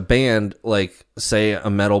as a band, like, say a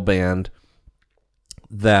metal band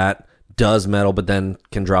that does metal but then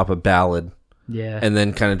can drop a ballad Yeah. and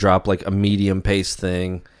then kind of drop, like, a medium-paced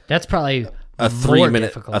thing. That's probably A more 3-minute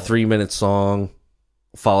difficult. a 3-minute song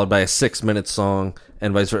followed by a 6-minute song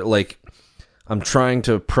and vice versa. Like, I'm trying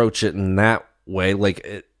to approach it in that way. Like,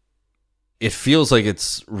 it feels like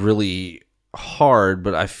it's really hard,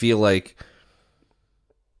 but I feel like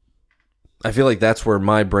that's where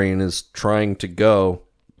my brain is trying to go.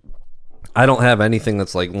 I don't have anything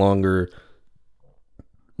that's like longer,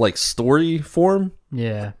 like story form.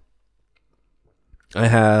 Yeah. I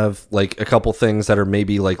have like a couple things that are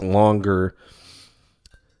maybe like longer,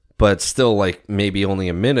 but still like maybe only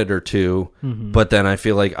a minute or two. Mm-hmm. But then I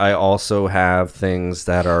feel like I also have things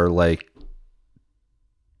that are like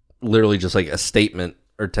literally just like a statement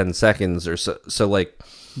or 10 seconds or so. So like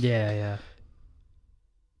Yeah, yeah.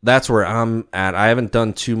 that's where I'm at. I haven't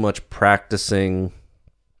done too much practicing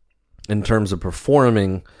in terms of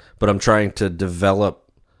performing, but I'm trying to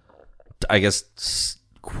develop, I guess,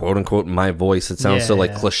 quote unquote, my voice. It sounds Yeah, so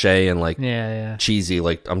like yeah. cliche and like Yeah, yeah. cheesy.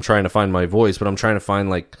 Like I'm trying to find my voice, but I'm trying to find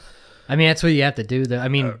like, I mean, that's what you have to do. Though. I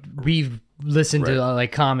mean, we've listened to right.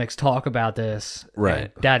 like comics talk about this.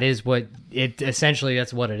 Right. And that is what it essentially.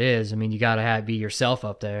 That's what it is. I mean, you got to be yourself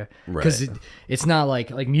up there because Right. it's not like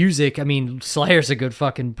music. I mean, Slayer's a good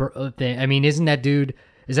fucking thing. I mean, isn't that dude?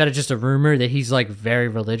 Is that just a rumor that he's like very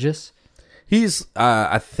religious? he's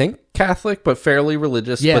I think Catholic, but fairly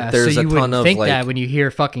religious. Yeah. But there's so you a ton wouldn't of think like, that when you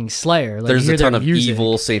hear fucking Slayer. Like, there's you hear a ton their of music.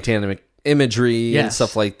 evil satanic imagery and Yes.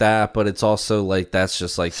 stuff like that, but it's also like that's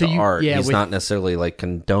just like So the you- art. yeah, He's with- not necessarily like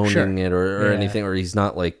condoning Sure. it or Yeah. anything, or he's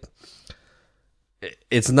not like,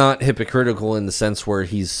 it's not hypocritical in the sense where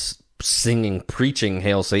he's singing, preaching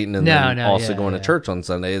Hail Satan and then also going to church on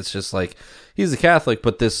Sunday. It's just like he's a Catholic,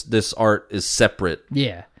 but this art is separate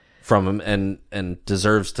Yeah. from him and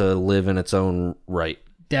deserves to live in its own right.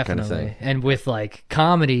 Definitely. Kind of thing. And with like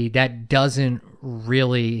comedy, that doesn't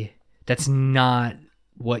really, that's not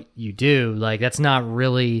what you do. Like, that's not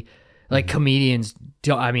really, like, comedians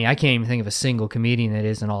don't, I mean, I can't even think of a single comedian that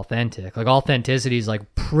isn't authentic. Like, authenticity is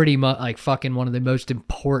like pretty much like fucking one of the most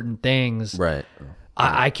important things. Right.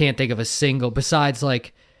 I can't think of a single, besides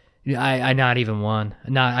like, I not even one.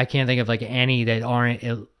 I can't think of like any that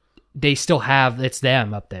aren't, they still have, it's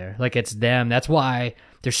them up there. Like, it's them. That's why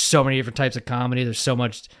there's so many different types of comedy. There's so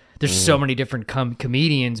many different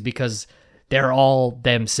comedians because they're all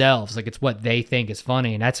themselves. Like, it's what they think is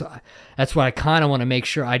funny. And that's what I kind of want to make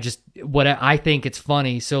sure what I think it's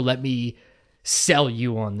funny. So let me sell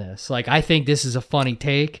you on this. Like, I think this is a funny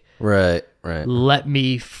take. Right. Right. Let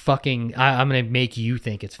me fucking, I'm going to make you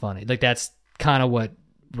think it's funny. Like, that's kind of what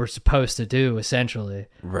we're supposed to do, essentially.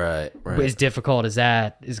 Right. Right. As difficult as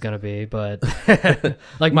that is going to be, but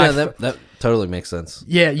like that totally makes sense.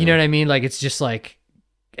 yeah, you know what I mean? Like, it's just like,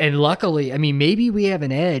 and luckily, I mean, maybe we have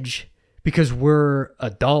an edge because we're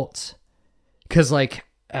adults. Because, like,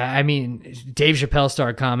 I mean, Dave Chappelle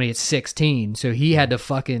started comedy at 16, so he had to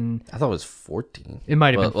fucking. I thought it was 14. It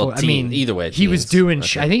might have been. Well, I mean, either way, he was teens, doing. I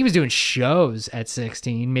think. I think he was doing shows at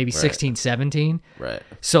 16, maybe 16, 17. Right.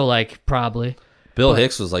 So, like, probably. Bill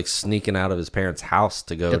Hicks was like sneaking out of his parents' house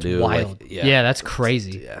to go That's do wild. like Yeah, that's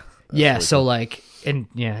crazy. yeah. Yeah, so like, and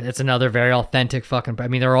yeah, it's another very authentic fucking. I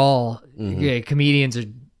mean, they're all comedians are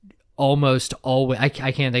almost always. I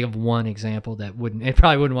can't think of one example that wouldn't. It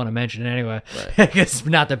probably wouldn't want to mention it anyway. Right. It's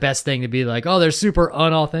not the best thing to be like, oh, they're super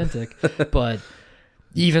unauthentic. But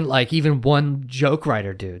even one joke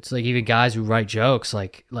writer dudes, like even guys who write jokes,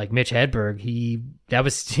 like Mitch Hedberg, he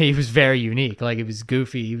was very unique. Like, it was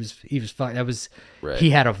goofy. He was fun. Right. He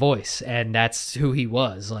had a voice, and that's who he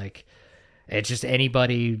was. Like, it's just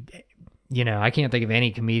anybody, you know, I can't think of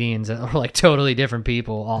any comedians that are like totally different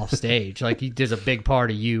people off stage. Like, there's a big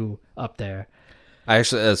part of you up there. I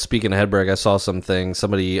actually, speaking of Hedberg, I saw something.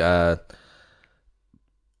 Somebody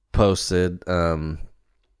posted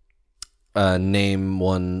name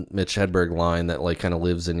one Mitch Hedberg line that like kind of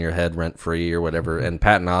lives in your head rent free or whatever. And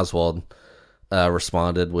Patton Oswalt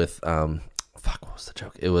responded with, what was the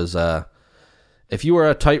joke? It was, if you are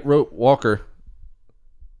a tightrope walker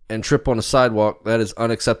and trip on a sidewalk, that is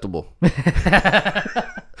unacceptable.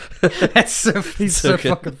 That's so he's so good.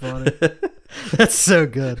 fucking funny. That's so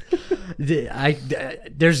good.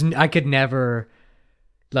 I could never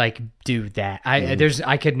like do that.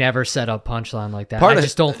 I could never set up punchline like that. I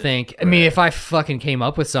just don't think. I mean, if I fucking came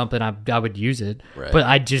up with something, I would use it. Right. But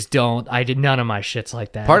I just don't. I did none of my shits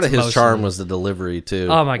like that. Part It's of his mostly- charm was the delivery too.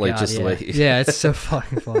 Oh my like, god! just Yeah. the way he, Yeah, it's so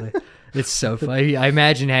fucking funny. It's so funny. I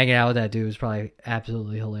imagine hanging out with that dude was probably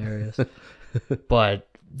absolutely hilarious. But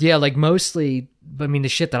yeah, like mostly, I mean, the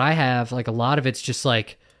shit that I have, like a lot of it's just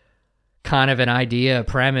like kind of an idea, a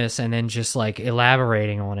premise, and then just like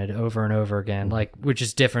elaborating on it over and over again, like which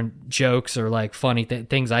is different jokes or like funny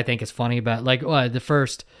things I think is funny about. Like the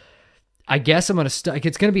first, I guess I'm gonna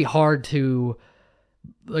it's gonna be hard to.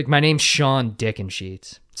 Like my name's Sean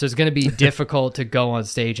Dickensheets, so it's gonna be difficult to go on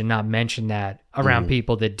stage and not mention that around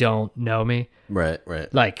people that don't know me. right.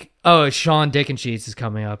 Like, oh, Sean Dickensheets is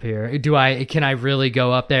coming up here. Can I really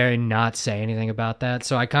go up there and not say anything about that?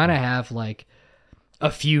 So I kind of have like a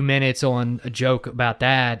few minutes on a joke about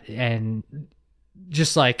that, and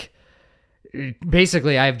just like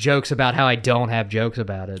basically I have jokes about how I don't have jokes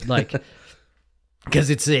about it, like.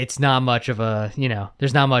 Because it's not much of a,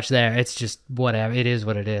 there's not much there. It's just whatever. It is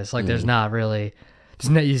what it is. Like there's not really,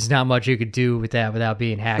 there's not much you could do with that without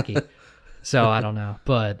being hacky. So I don't know,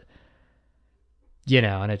 but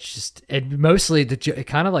and it's just mostly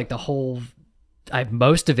kind of like the whole.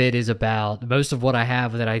 Most of it is about most of what I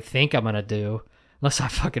have that I think I'm gonna do, unless I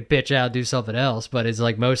fucking bitch out and do something else. But it's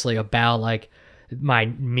like mostly about like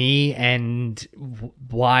me and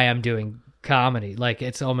why I'm doing comedy. Like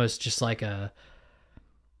it's almost just like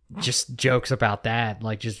just jokes about that,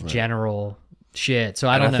 like just general shit. So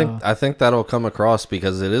I don't know. I think that'll come across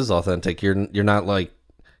because it is authentic. You're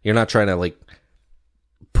not trying to like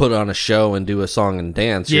put on a show and do a song and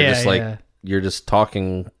dance. You're just like you're just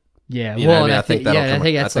talking. Yeah. You know Well, what I mean? I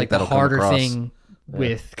think that's like the that'll come harder across. thing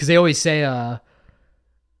with, because they always say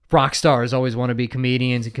rock stars always want to be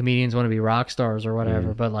comedians and comedians want to be rock stars or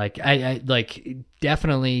whatever. But like I like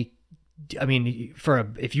definitely. I mean,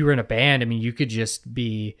 if you were in a band, I mean, you could your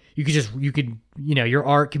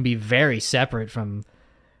art can be very separate from,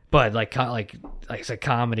 but like I said,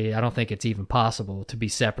 comedy, I don't think it's even possible to be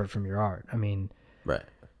separate from your art. I mean, Right.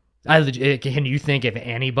 Can you think of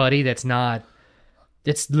anybody that's not?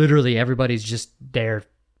 It's literally everybody's just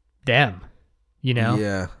them.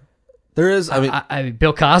 Yeah. There is. I mean, I mean,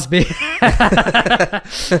 Bill Cosby.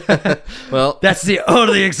 well, That's the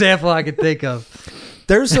only example I can think of.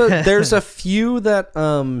 there's a few that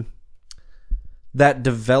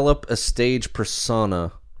develop a stage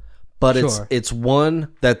persona, but Sure. it's one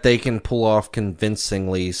that they can pull off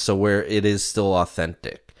convincingly, so where it is still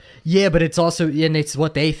authentic. Yeah, but it's also, and it's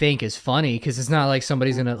what they think is funny, because it's not like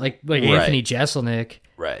somebody's gonna like Right. Anthony Jeselnik.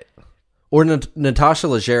 Right. Or Natasha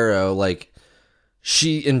Leggero, like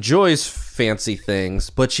she enjoys fancy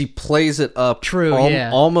things, but she plays it up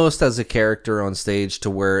almost as a character on stage to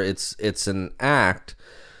where it's an act.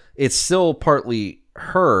 It's still partly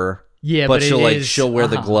her. Yeah, but but she'll wear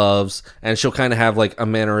the gloves and she'll kind of have like a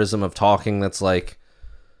mannerism of talking that's like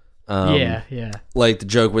Yeah. like the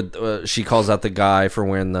joke with she calls out the guy for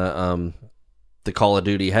wearing the Call of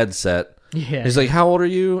Duty headset. Yeah. He's like, "How old are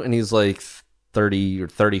you?" And he's like 30 or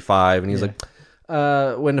 35 and he's like,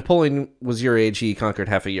 when Napoleon was your age, he conquered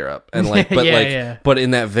half of Europe." And like but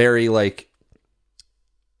in that very like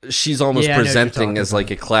she's almost Yeah, I know what you're presenting talking as like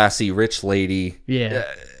a classy rich lady. Yeah.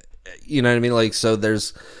 You know what I mean? Like, so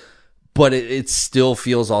there's, but it still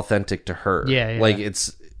feels authentic to her. Yeah. Like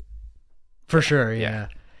it's For sure, yeah.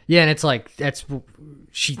 Yeah, and it's like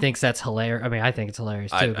she thinks that's hilarious. I mean, I think it's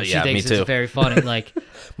hilarious too, but she me thinks too. it's very funny. Like,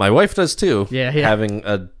 my wife does too. Yeah. Having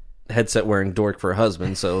a headset wearing dork for a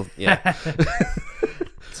husband. So yeah.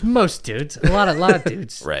 it's most dudes. A lot of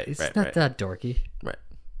dudes. Right, It's right, not right. that dorky. Right.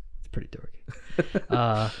 It's pretty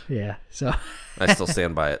dorky. Yeah. So I still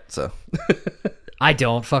stand by it. So I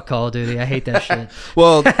don't fuck Call of Duty. I hate that shit.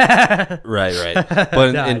 well, right.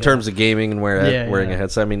 But No, I in know. terms of gaming and wearing Yeah. a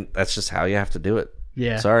headset, I mean, that's just how you have to do it.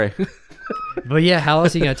 Yeah. Sorry. But yeah, how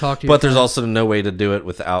else are you gonna talk to? But there's also no way to do it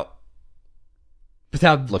without.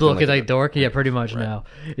 without looking looking like like a dork? Yeah, pretty much. No,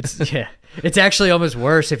 it's actually almost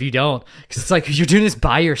worse if you don't, because it's like you're doing this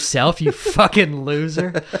by yourself, you fucking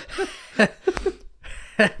loser.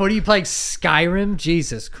 What are you playing, Skyrim?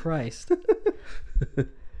 Jesus Christ.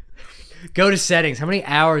 Go to settings. How many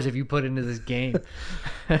hours have you put into this game?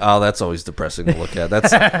 Oh, that's always depressing to look at.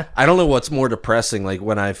 That's I don't know what's more depressing, like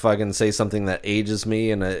when I fucking say something that ages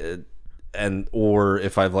me and or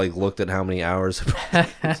if I've like looked at how many hours.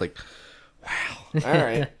 It's like, wow. All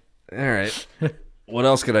right. What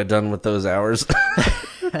else could I done with those hours?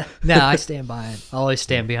 No, I stand by it. I always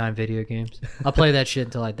stand behind video games. I'll play that shit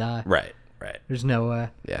until I die. Right. There's no way.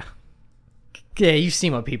 Yeah. Yeah, you've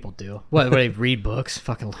seen what people do. What they read books?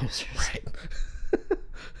 Fucking losers. Right.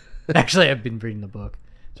 Actually, I've been reading the book.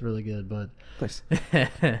 It's really good, but Nice.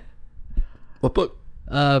 What book?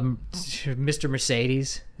 Mr.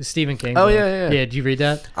 Mercedes, the Stephen King. Oh, book. yeah. Yeah, did you read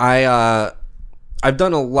that? I've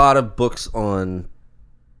done a lot of books on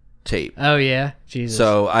tape. Oh yeah, Jesus.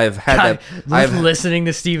 So I've had God, that. I've listening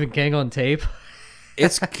to Stephen King on tape.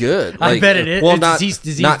 It's good. I bet it is. Well, Does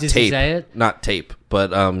he not say tape. it? Not tape,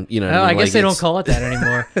 but you know. Oh, I guess like they don't it's- call it that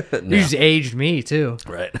anymore. No. You just aged me too.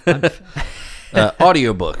 Right.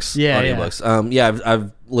 Audiobooks. Yeah, audiobooks.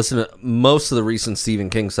 I've listened to most of the recent Stephen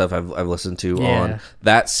King stuff. I've listened to Yeah. on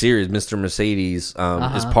that series. Mr. Mercedes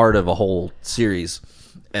is part of a whole series,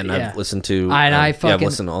 and Yeah. I've listened to. I've I've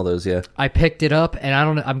listened to all those. Yeah. I picked it up, and I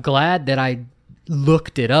don't know. I'm glad that I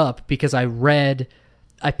looked it up because I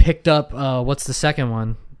picked up what's the second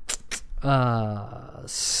one?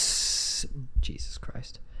 Jesus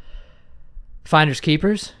Christ. Finders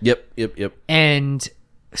Keepers. Yep. And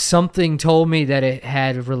something told me that it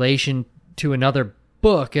had a relation to another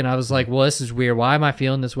book, and I was like, well, this is weird. Why am I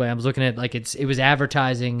feeling this way? I was looking at like it was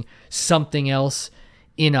advertising something else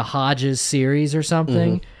in a Hodges series or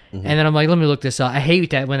something. And then I'm like, let me look this up. I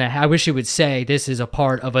hate that when I wish it would say this is a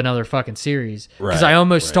part of another fucking series, because I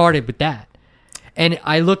almost started with that. And when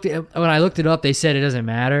I looked it up, they said it doesn't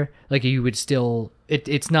matter. Like you would still,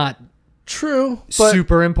 it's not True. But,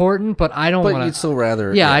 super important, but I don't but want you'd still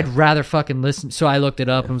rather. Yeah, I'd rather fucking listen. So I looked it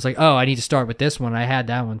up and was like, oh, I need to start with this one. I had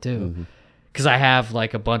that one too, because I have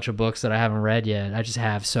like a bunch of books that I haven't read yet. I just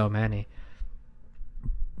have so many.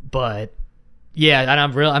 But yeah, and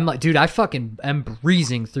I'm like, dude, I fucking am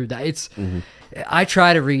breezing through that. It's I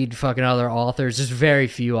try to read fucking other authors. There's very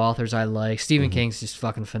few authors I like. Stephen King's just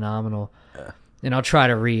fucking phenomenal. And I'll try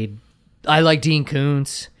to read. I like Dean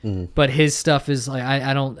Koontz, but his stuff is like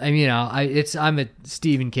I'm a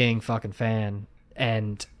Stephen King fucking fan,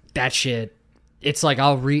 and that shit. It's like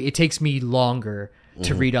it takes me longer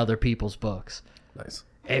to read other people's books. Nice.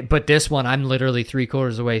 But this one, I'm literally 3/4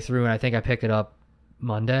 of the way through, and I think I picked it up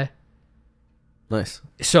Monday. Nice.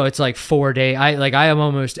 So it's like 4 days. I am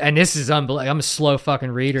almost, and this is unbelievable. I'm a slow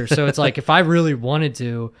fucking reader, so it's like if I really wanted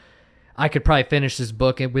to, I could probably finish this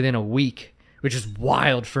book within a week, which is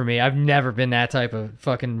wild for me. I've never been that type of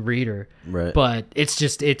fucking reader. Right. But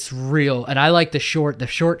it's real, and I like the short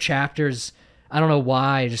chapters. I don't know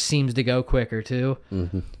why, it just seems to go quicker too.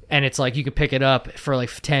 And it's like you can pick it up for like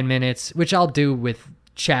 10 minutes, which I'll do with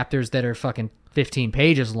chapters that are fucking 15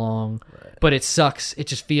 pages long. But it sucks. It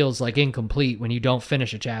just feels like incomplete when you don't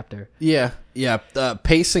finish a chapter. Yeah.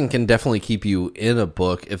 Pacing can definitely keep you in a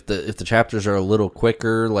book if the chapters are a little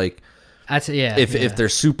quicker. Like, if they're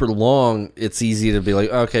super long, it's easy to be like,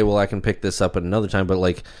 okay, well, I can pick this up at another time. But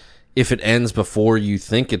like, if it ends before you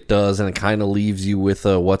think it does, and it kind of leaves you with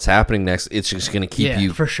what's happening next, it's just going to keep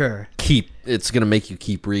you for sure. It's going to make you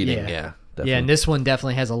keep reading. Yeah. Definitely. Yeah, and this one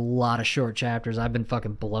definitely has a lot of short chapters. I've been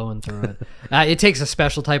fucking blowing through it. It takes a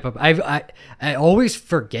special type of. I always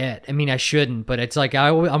forget. I mean, I shouldn't, but it's like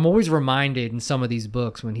I'm always reminded in some of these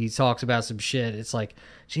books when he talks about some shit. It's like,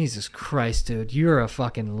 Jesus Christ, dude, you're a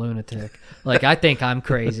fucking lunatic. Like, I think I'm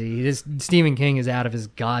crazy. Stephen King is out of his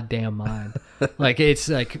goddamn mind. Like, it's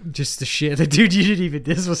like just the shit. Dude, you didn't even.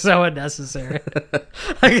 This was so unnecessary.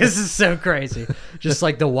 Like, this is so crazy. Just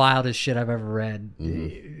like the wildest shit I've ever read.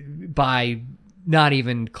 By not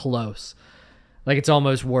even close. Like, it's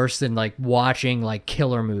almost worse than like watching like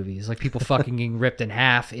killer movies. Like, people fucking getting ripped in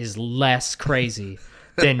half is less crazy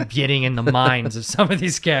than getting in the minds of some of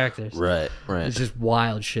these characters. Right. It's just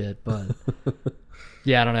wild shit. But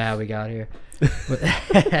yeah, I don't know how we got here.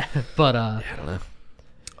 But I don't know.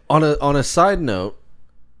 On a side note,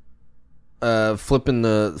 flipping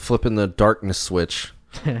the darkness switch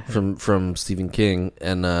from Stephen King,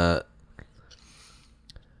 and I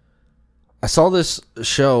saw this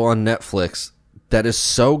show on Netflix that is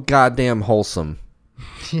so goddamn wholesome.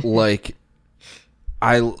 Like,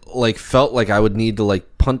 I like felt like I would need to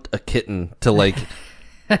like punt a kitten to like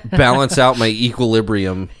balance out my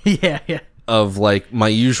equilibrium. Yeah. Of like my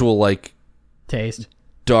usual like taste,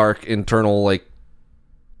 dark internal like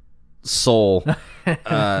soul.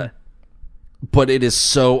 But it is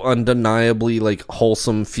so undeniably like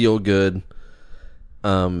wholesome, feel good.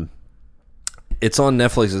 It's on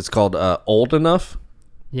Netflix. It's called Old Enough.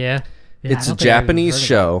 Yeah. It's a Japanese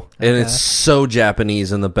show, and it's so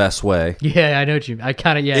Japanese in the best way. Yeah, I know what you. I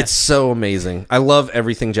kind of It's so amazing. I love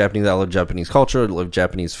everything Japanese. I love Japanese culture. I love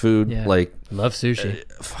Japanese food. Yeah. Like, love sushi.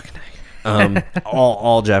 Fucking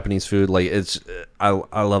all Japanese food. Like, it's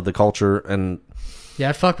I love the culture, and Yeah,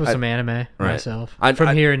 I fucked with some anime myself. I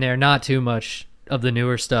Here and there, not too much of the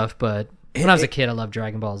newer stuff, but when I was a kid, I loved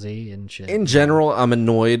Dragon Ball Z and shit. In general, I'm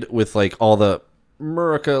annoyed with like all the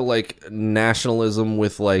America like nationalism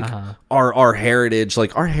with like our heritage.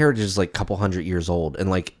 Like our heritage is like a couple hundred years old, and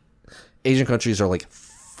like Asian countries are like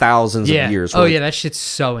thousands of years. Oh like, yeah, that shit's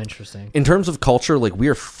so interesting. In terms of culture, like we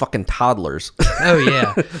are fucking toddlers. Oh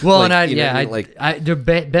yeah. Well, Like, and the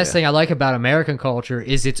best thing I like about American culture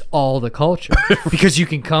is it's all the culture because you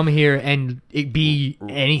can come here and it be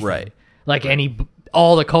anything. Right. Like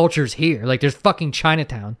all the cultures here. Like there's fucking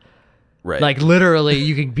Chinatown. Right. Like literally,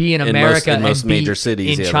 you can be in America in most and be major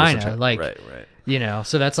cities in yeah, China. Like right. you know,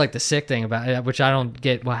 so that's like the sick thing about it, which I don't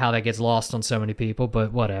get how that gets lost on so many people,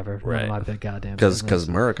 but whatever. Right. My big goddamn Because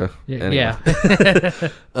America. Anyway. Yeah.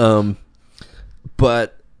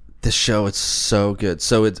 But the show, it's so good.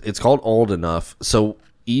 So it's called Old Enough. So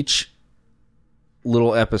each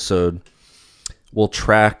little episode will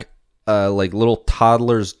track like little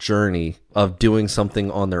toddler's journey of doing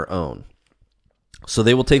something on their own. So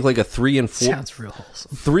they will take like a 3 and 4 Sounds real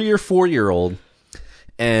wholesome. 3 or 4 year old,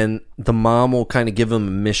 and the mom will kind of give them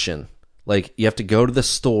a mission. Like you have to go to the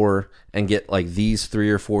store and get like these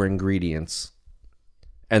 3 or 4 ingredients,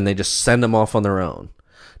 and they just send them off on their own.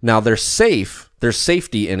 Now they're safe. There's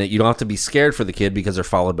safety in it. You don't have to be scared for the kid because they're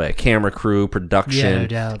followed by a camera crew, production. Yeah, no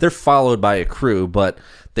doubt. They're followed by a crew, but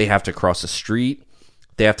they have to cross the street.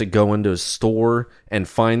 They have to go into a store and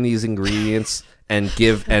find these ingredients and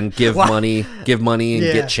give money and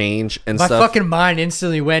Yeah. get change and My stuff. fucking mind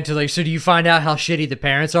instantly went to like, so do you find out how shitty the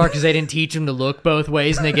parents are because they didn't teach them to look both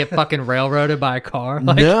ways and they get fucking railroaded by a car?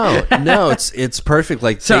 Like, No, it's perfect.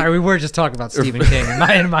 Like sorry, we were just talking about Stephen King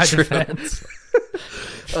in my defense.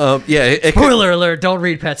 Spoiler alert, don't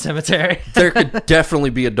read Pet Sematary. There could definitely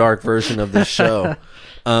be a dark version of this show.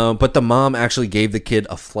 But the mom actually gave the kid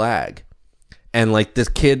a flag. And like this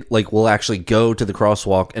kid like will actually go to the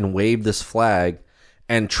crosswalk and wave this flag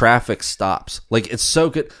and traffic stops. Like it's so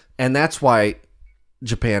good. And that's why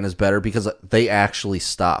Japan is better because they actually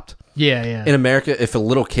stopped. Yeah. In America, if a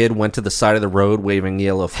little kid went to the side of the road waving the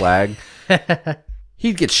yellow flag,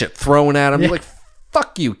 he'd get shit thrown at him. You're like,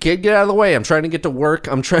 fuck you, kid, get out of the way. I'm trying to get to work.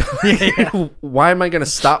 I'm trying. Why am I going to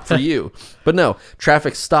stop for you? But no,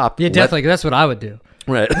 traffic stopped. Yeah, definitely. That's what I would do.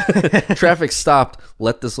 Right. Traffic stopped.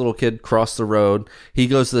 Let this little kid cross the road. He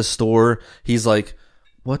goes to the store. He's like,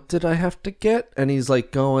 what did I have to get? And he's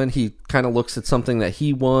like going, he kind of looks at something that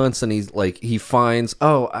he wants and he's like, he finds,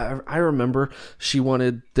 oh, I remember she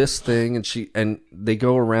wanted this thing and they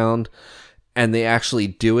go around and they actually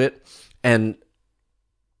do it. And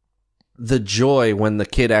the joy when the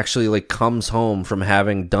kid actually like comes home from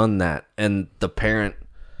having done that and the parent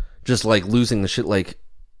just like losing the shit, like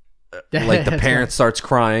the parent starts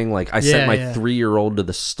crying. Like I sent my 3-year-old to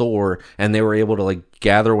the store and they were able to like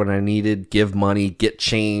gather what I needed, give money, get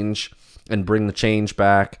change and bring the change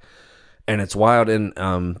back. And it's wild.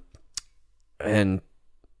 And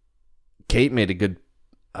Kate made a good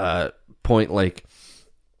point. Like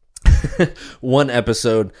one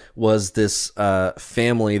episode was this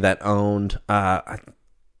family that owned I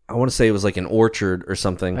want to say it was like an orchard or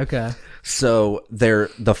something. Okay. So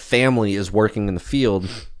the family is working in the field.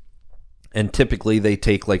 And typically they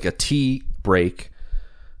take like a tea break,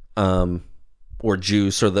 or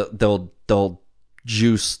juice, or they'll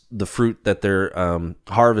juice the fruit that they're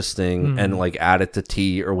harvesting and like add it to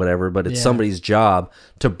tea or whatever. But it's somebody's job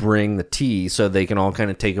to bring the tea so they can all kind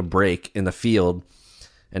of take a break in the field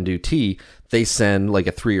and do tea. They send like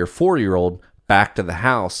a 3 or 4-year-old back to the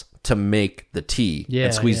house to make the tea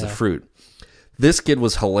and squeeze the fruit. This kid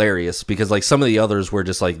was hilarious because like some of the others were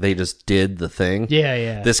just like they just did the thing.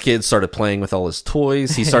 Yeah. This kid started playing with all his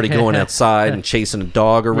toys. He started going outside and chasing a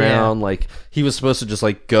dog around. Yeah. Like he was supposed to just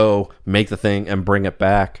like go make the thing and bring it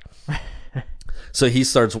back. So he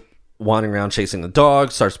starts wandering around chasing the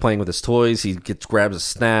dog, starts playing with his toys. He grabs a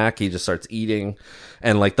snack. He just starts eating.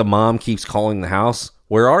 And like the mom keeps calling the house.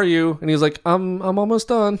 Where are you? And he's like, I'm almost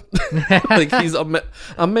done. Like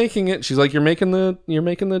I'm making it. She's like, you're making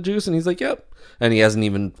the juice, and he's like, yep. And he hasn't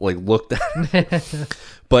even like looked at it.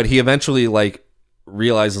 But he eventually like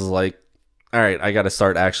realizes like, all right, I got to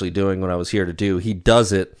start actually doing what I was here to do. He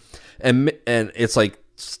does it, and it's like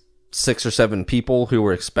 6 or 7 people who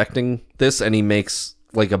were expecting this, and he makes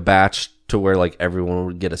like a batch to where like everyone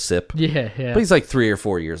would get a sip. Yeah. But he's like 3 or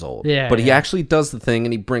 4 years old. Yeah. But he actually does the thing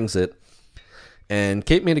and he brings it. And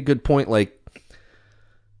Kate made a good point. Like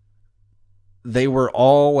they were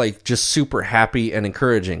all like just super happy and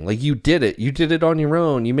encouraging. Like you did it. You did it on your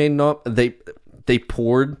own. You made not. They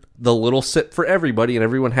poured the little sip for everybody, and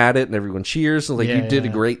everyone had it, and everyone cheers. So like you did a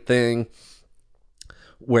great thing.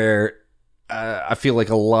 Where I feel like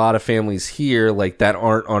a lot of families here like that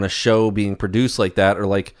aren't on a show being produced like that are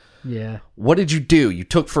like, Yeah. what did you do? You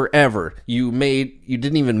took forever. You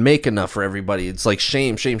didn't even make enough for everybody. It's like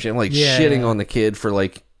shame, like Yeah, shitting yeah. on the kid for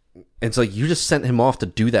like, it's like you just sent him off to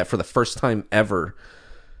do that for the first time ever.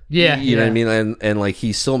 Yeah. You know what I mean? And like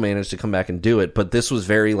he still managed to come back and do it. But this was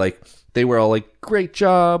very like, they were all like, great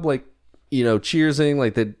job, like, you know, cheersing,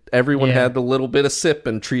 like that everyone Yeah. had the little bit of sip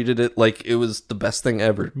and treated it like it was the best thing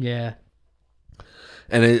ever. Yeah.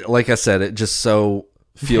 And it, like I said, it just so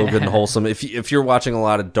feel good and wholesome. If you're watching a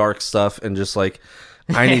lot of dark stuff and just like,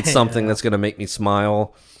 I need something that's gonna make me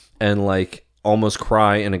smile and like almost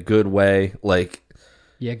cry in a good way, like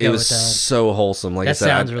Yeah. it Go was with that. so wholesome. Like That I said,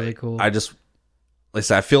 sounds really cool. I just, like I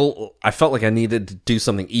said, I felt like I needed to do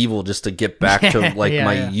something evil just to get back to like Yeah,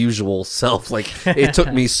 my yeah. usual self. Like it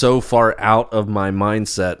took me so far out of my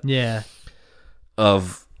mindset Yeah.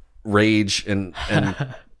 of rage and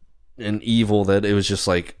and evil that it was just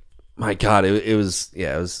like, my God, it was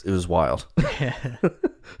wild.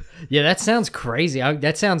 Yeah, that sounds crazy.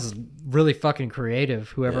 That sounds really fucking creative.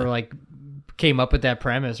 Whoever like came up with that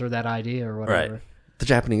premise or that idea or whatever. Right. The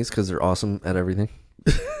Japanese, because they're awesome at everything.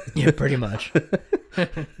 Yeah, pretty much.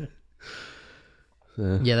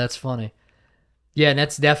 Yeah, that's funny. Yeah, and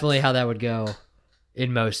that's definitely how that would go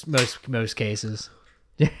in most cases.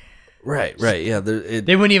 Right. Yeah.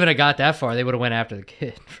 They wouldn't even have got that far. They would have went after the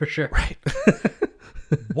kid for sure. Right.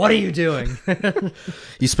 What are you doing?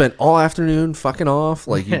 You spent all afternoon fucking off.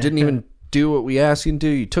 Like you didn't even do what we asked you to do.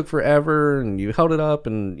 You took forever and you held it up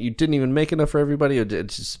and you didn't even make enough for everybody.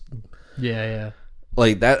 It's just Yeah.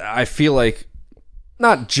 like that. I feel like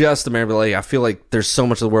not just America, but like I feel like there's so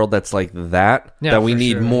much of the world that's like that Yeah, that we for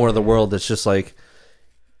need sure. more of the world that's just like,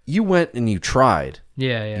 you went and you tried.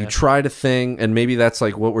 Yeah. You tried a thing, and maybe that's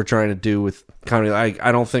like what we're trying to do with comedy.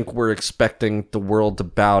 I don't think we're expecting the world to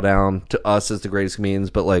bow down to us as the greatest comedians,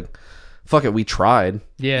 but like, fuck it, we tried.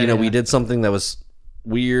 Yeah, you know, yeah. we did something that was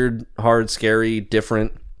weird, hard, scary,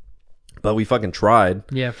 different, but we fucking tried.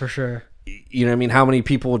 Yeah, for sure. You know what I mean? How many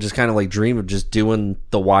people just kind of like dream of just doing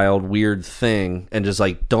the wild, weird thing and just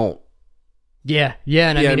like don't? Yeah, and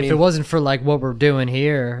Yeah, I mean, if it wasn't for like what we're doing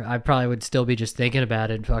here, I probably would still be just thinking about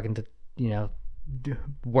it, and fucking,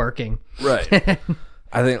 working. Right.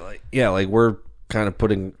 I think, like we're kind of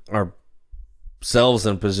putting ourselves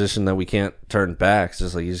in a position that we can't turn back. It's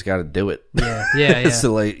just like you just got to do it. Yeah.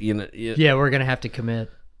 So like Yeah, we're gonna have to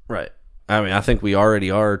commit. right. I mean, I think we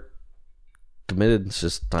already are committed. It's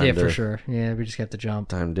just time Yeah, to for sure. Yeah, we just have to jump.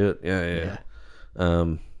 time to do it. Yeah.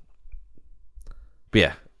 But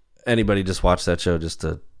yeah, anybody just watch that show just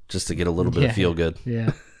to get a little bit of feel good.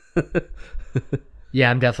 Yeah. Yeah,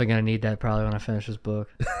 I'm definitely gonna need that probably when I finish this book.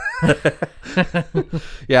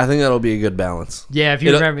 Yeah, I think that'll be a good balance. Yeah, if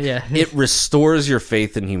you remember, yeah. It restores your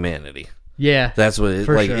faith in humanity. Yeah. That's what it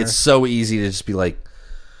For like. sure. It's so easy to just be like,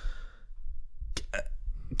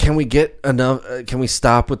 can we get enough? Can we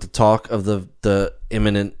stop with the talk of the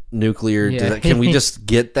imminent nuclear? Yeah. Can we just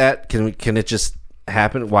get that? Can it just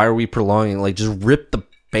happen? Why are we prolonging? Like, just rip the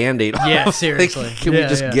Band-Aid off. Yeah, Like, seriously. can we Yeah,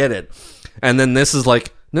 just yeah. get it? And then this is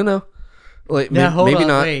like, no. Like Now, hold maybe on,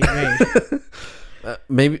 not.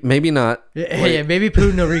 Wait. Maybe not. Yeah, maybe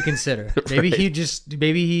Putin will reconsider. Maybe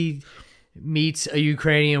he meets a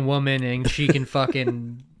Ukrainian woman and she can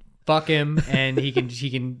fucking fuck him, and he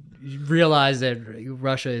can realize that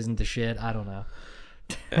Russia isn't the shit. I don't know.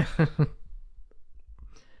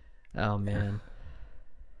 Oh man.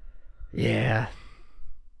 Yeah.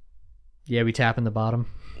 Yeah, we tapping the bottom.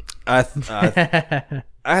 That's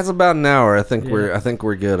about an hour. I think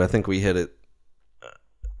we're good. I think we hit it.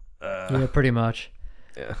 Yeah, pretty much.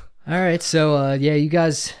 Yeah. All right, so you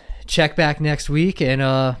guys check back next week,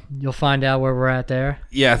 and you'll find out where we're at there.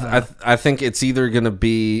 Yeah, I think it's either gonna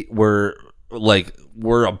be we're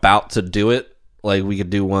about to do it, like we could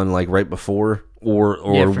do one like right before, or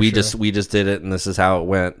Yeah, for we sure. just did it and this is how it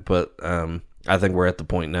went. But I think we're at the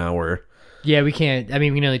point now where Yeah, we can't. I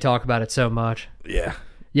mean, we can only talk about it so much. yeah,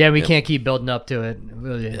 Yeah, we can't keep building up to it.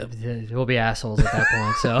 We'll be assholes at that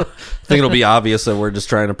point. So I think it'll be obvious that we're just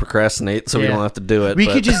trying to procrastinate so we Yeah. don't have to do it. we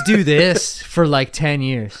but could just do this for like 10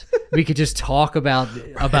 years. We could just talk about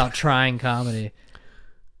trying comedy.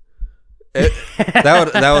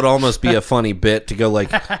 that would almost be a funny bit to go like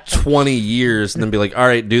 20 years and then be like, all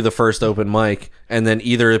right, do the first open mic, and then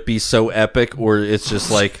either it be so epic or it's just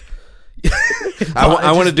like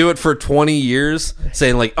I want to do it for 20 years,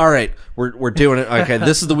 saying like, all right, we're doing it. Okay,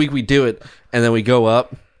 this is the week we do it, and then we go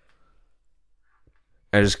up.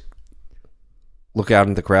 I just look out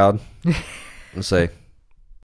in the crowd and say,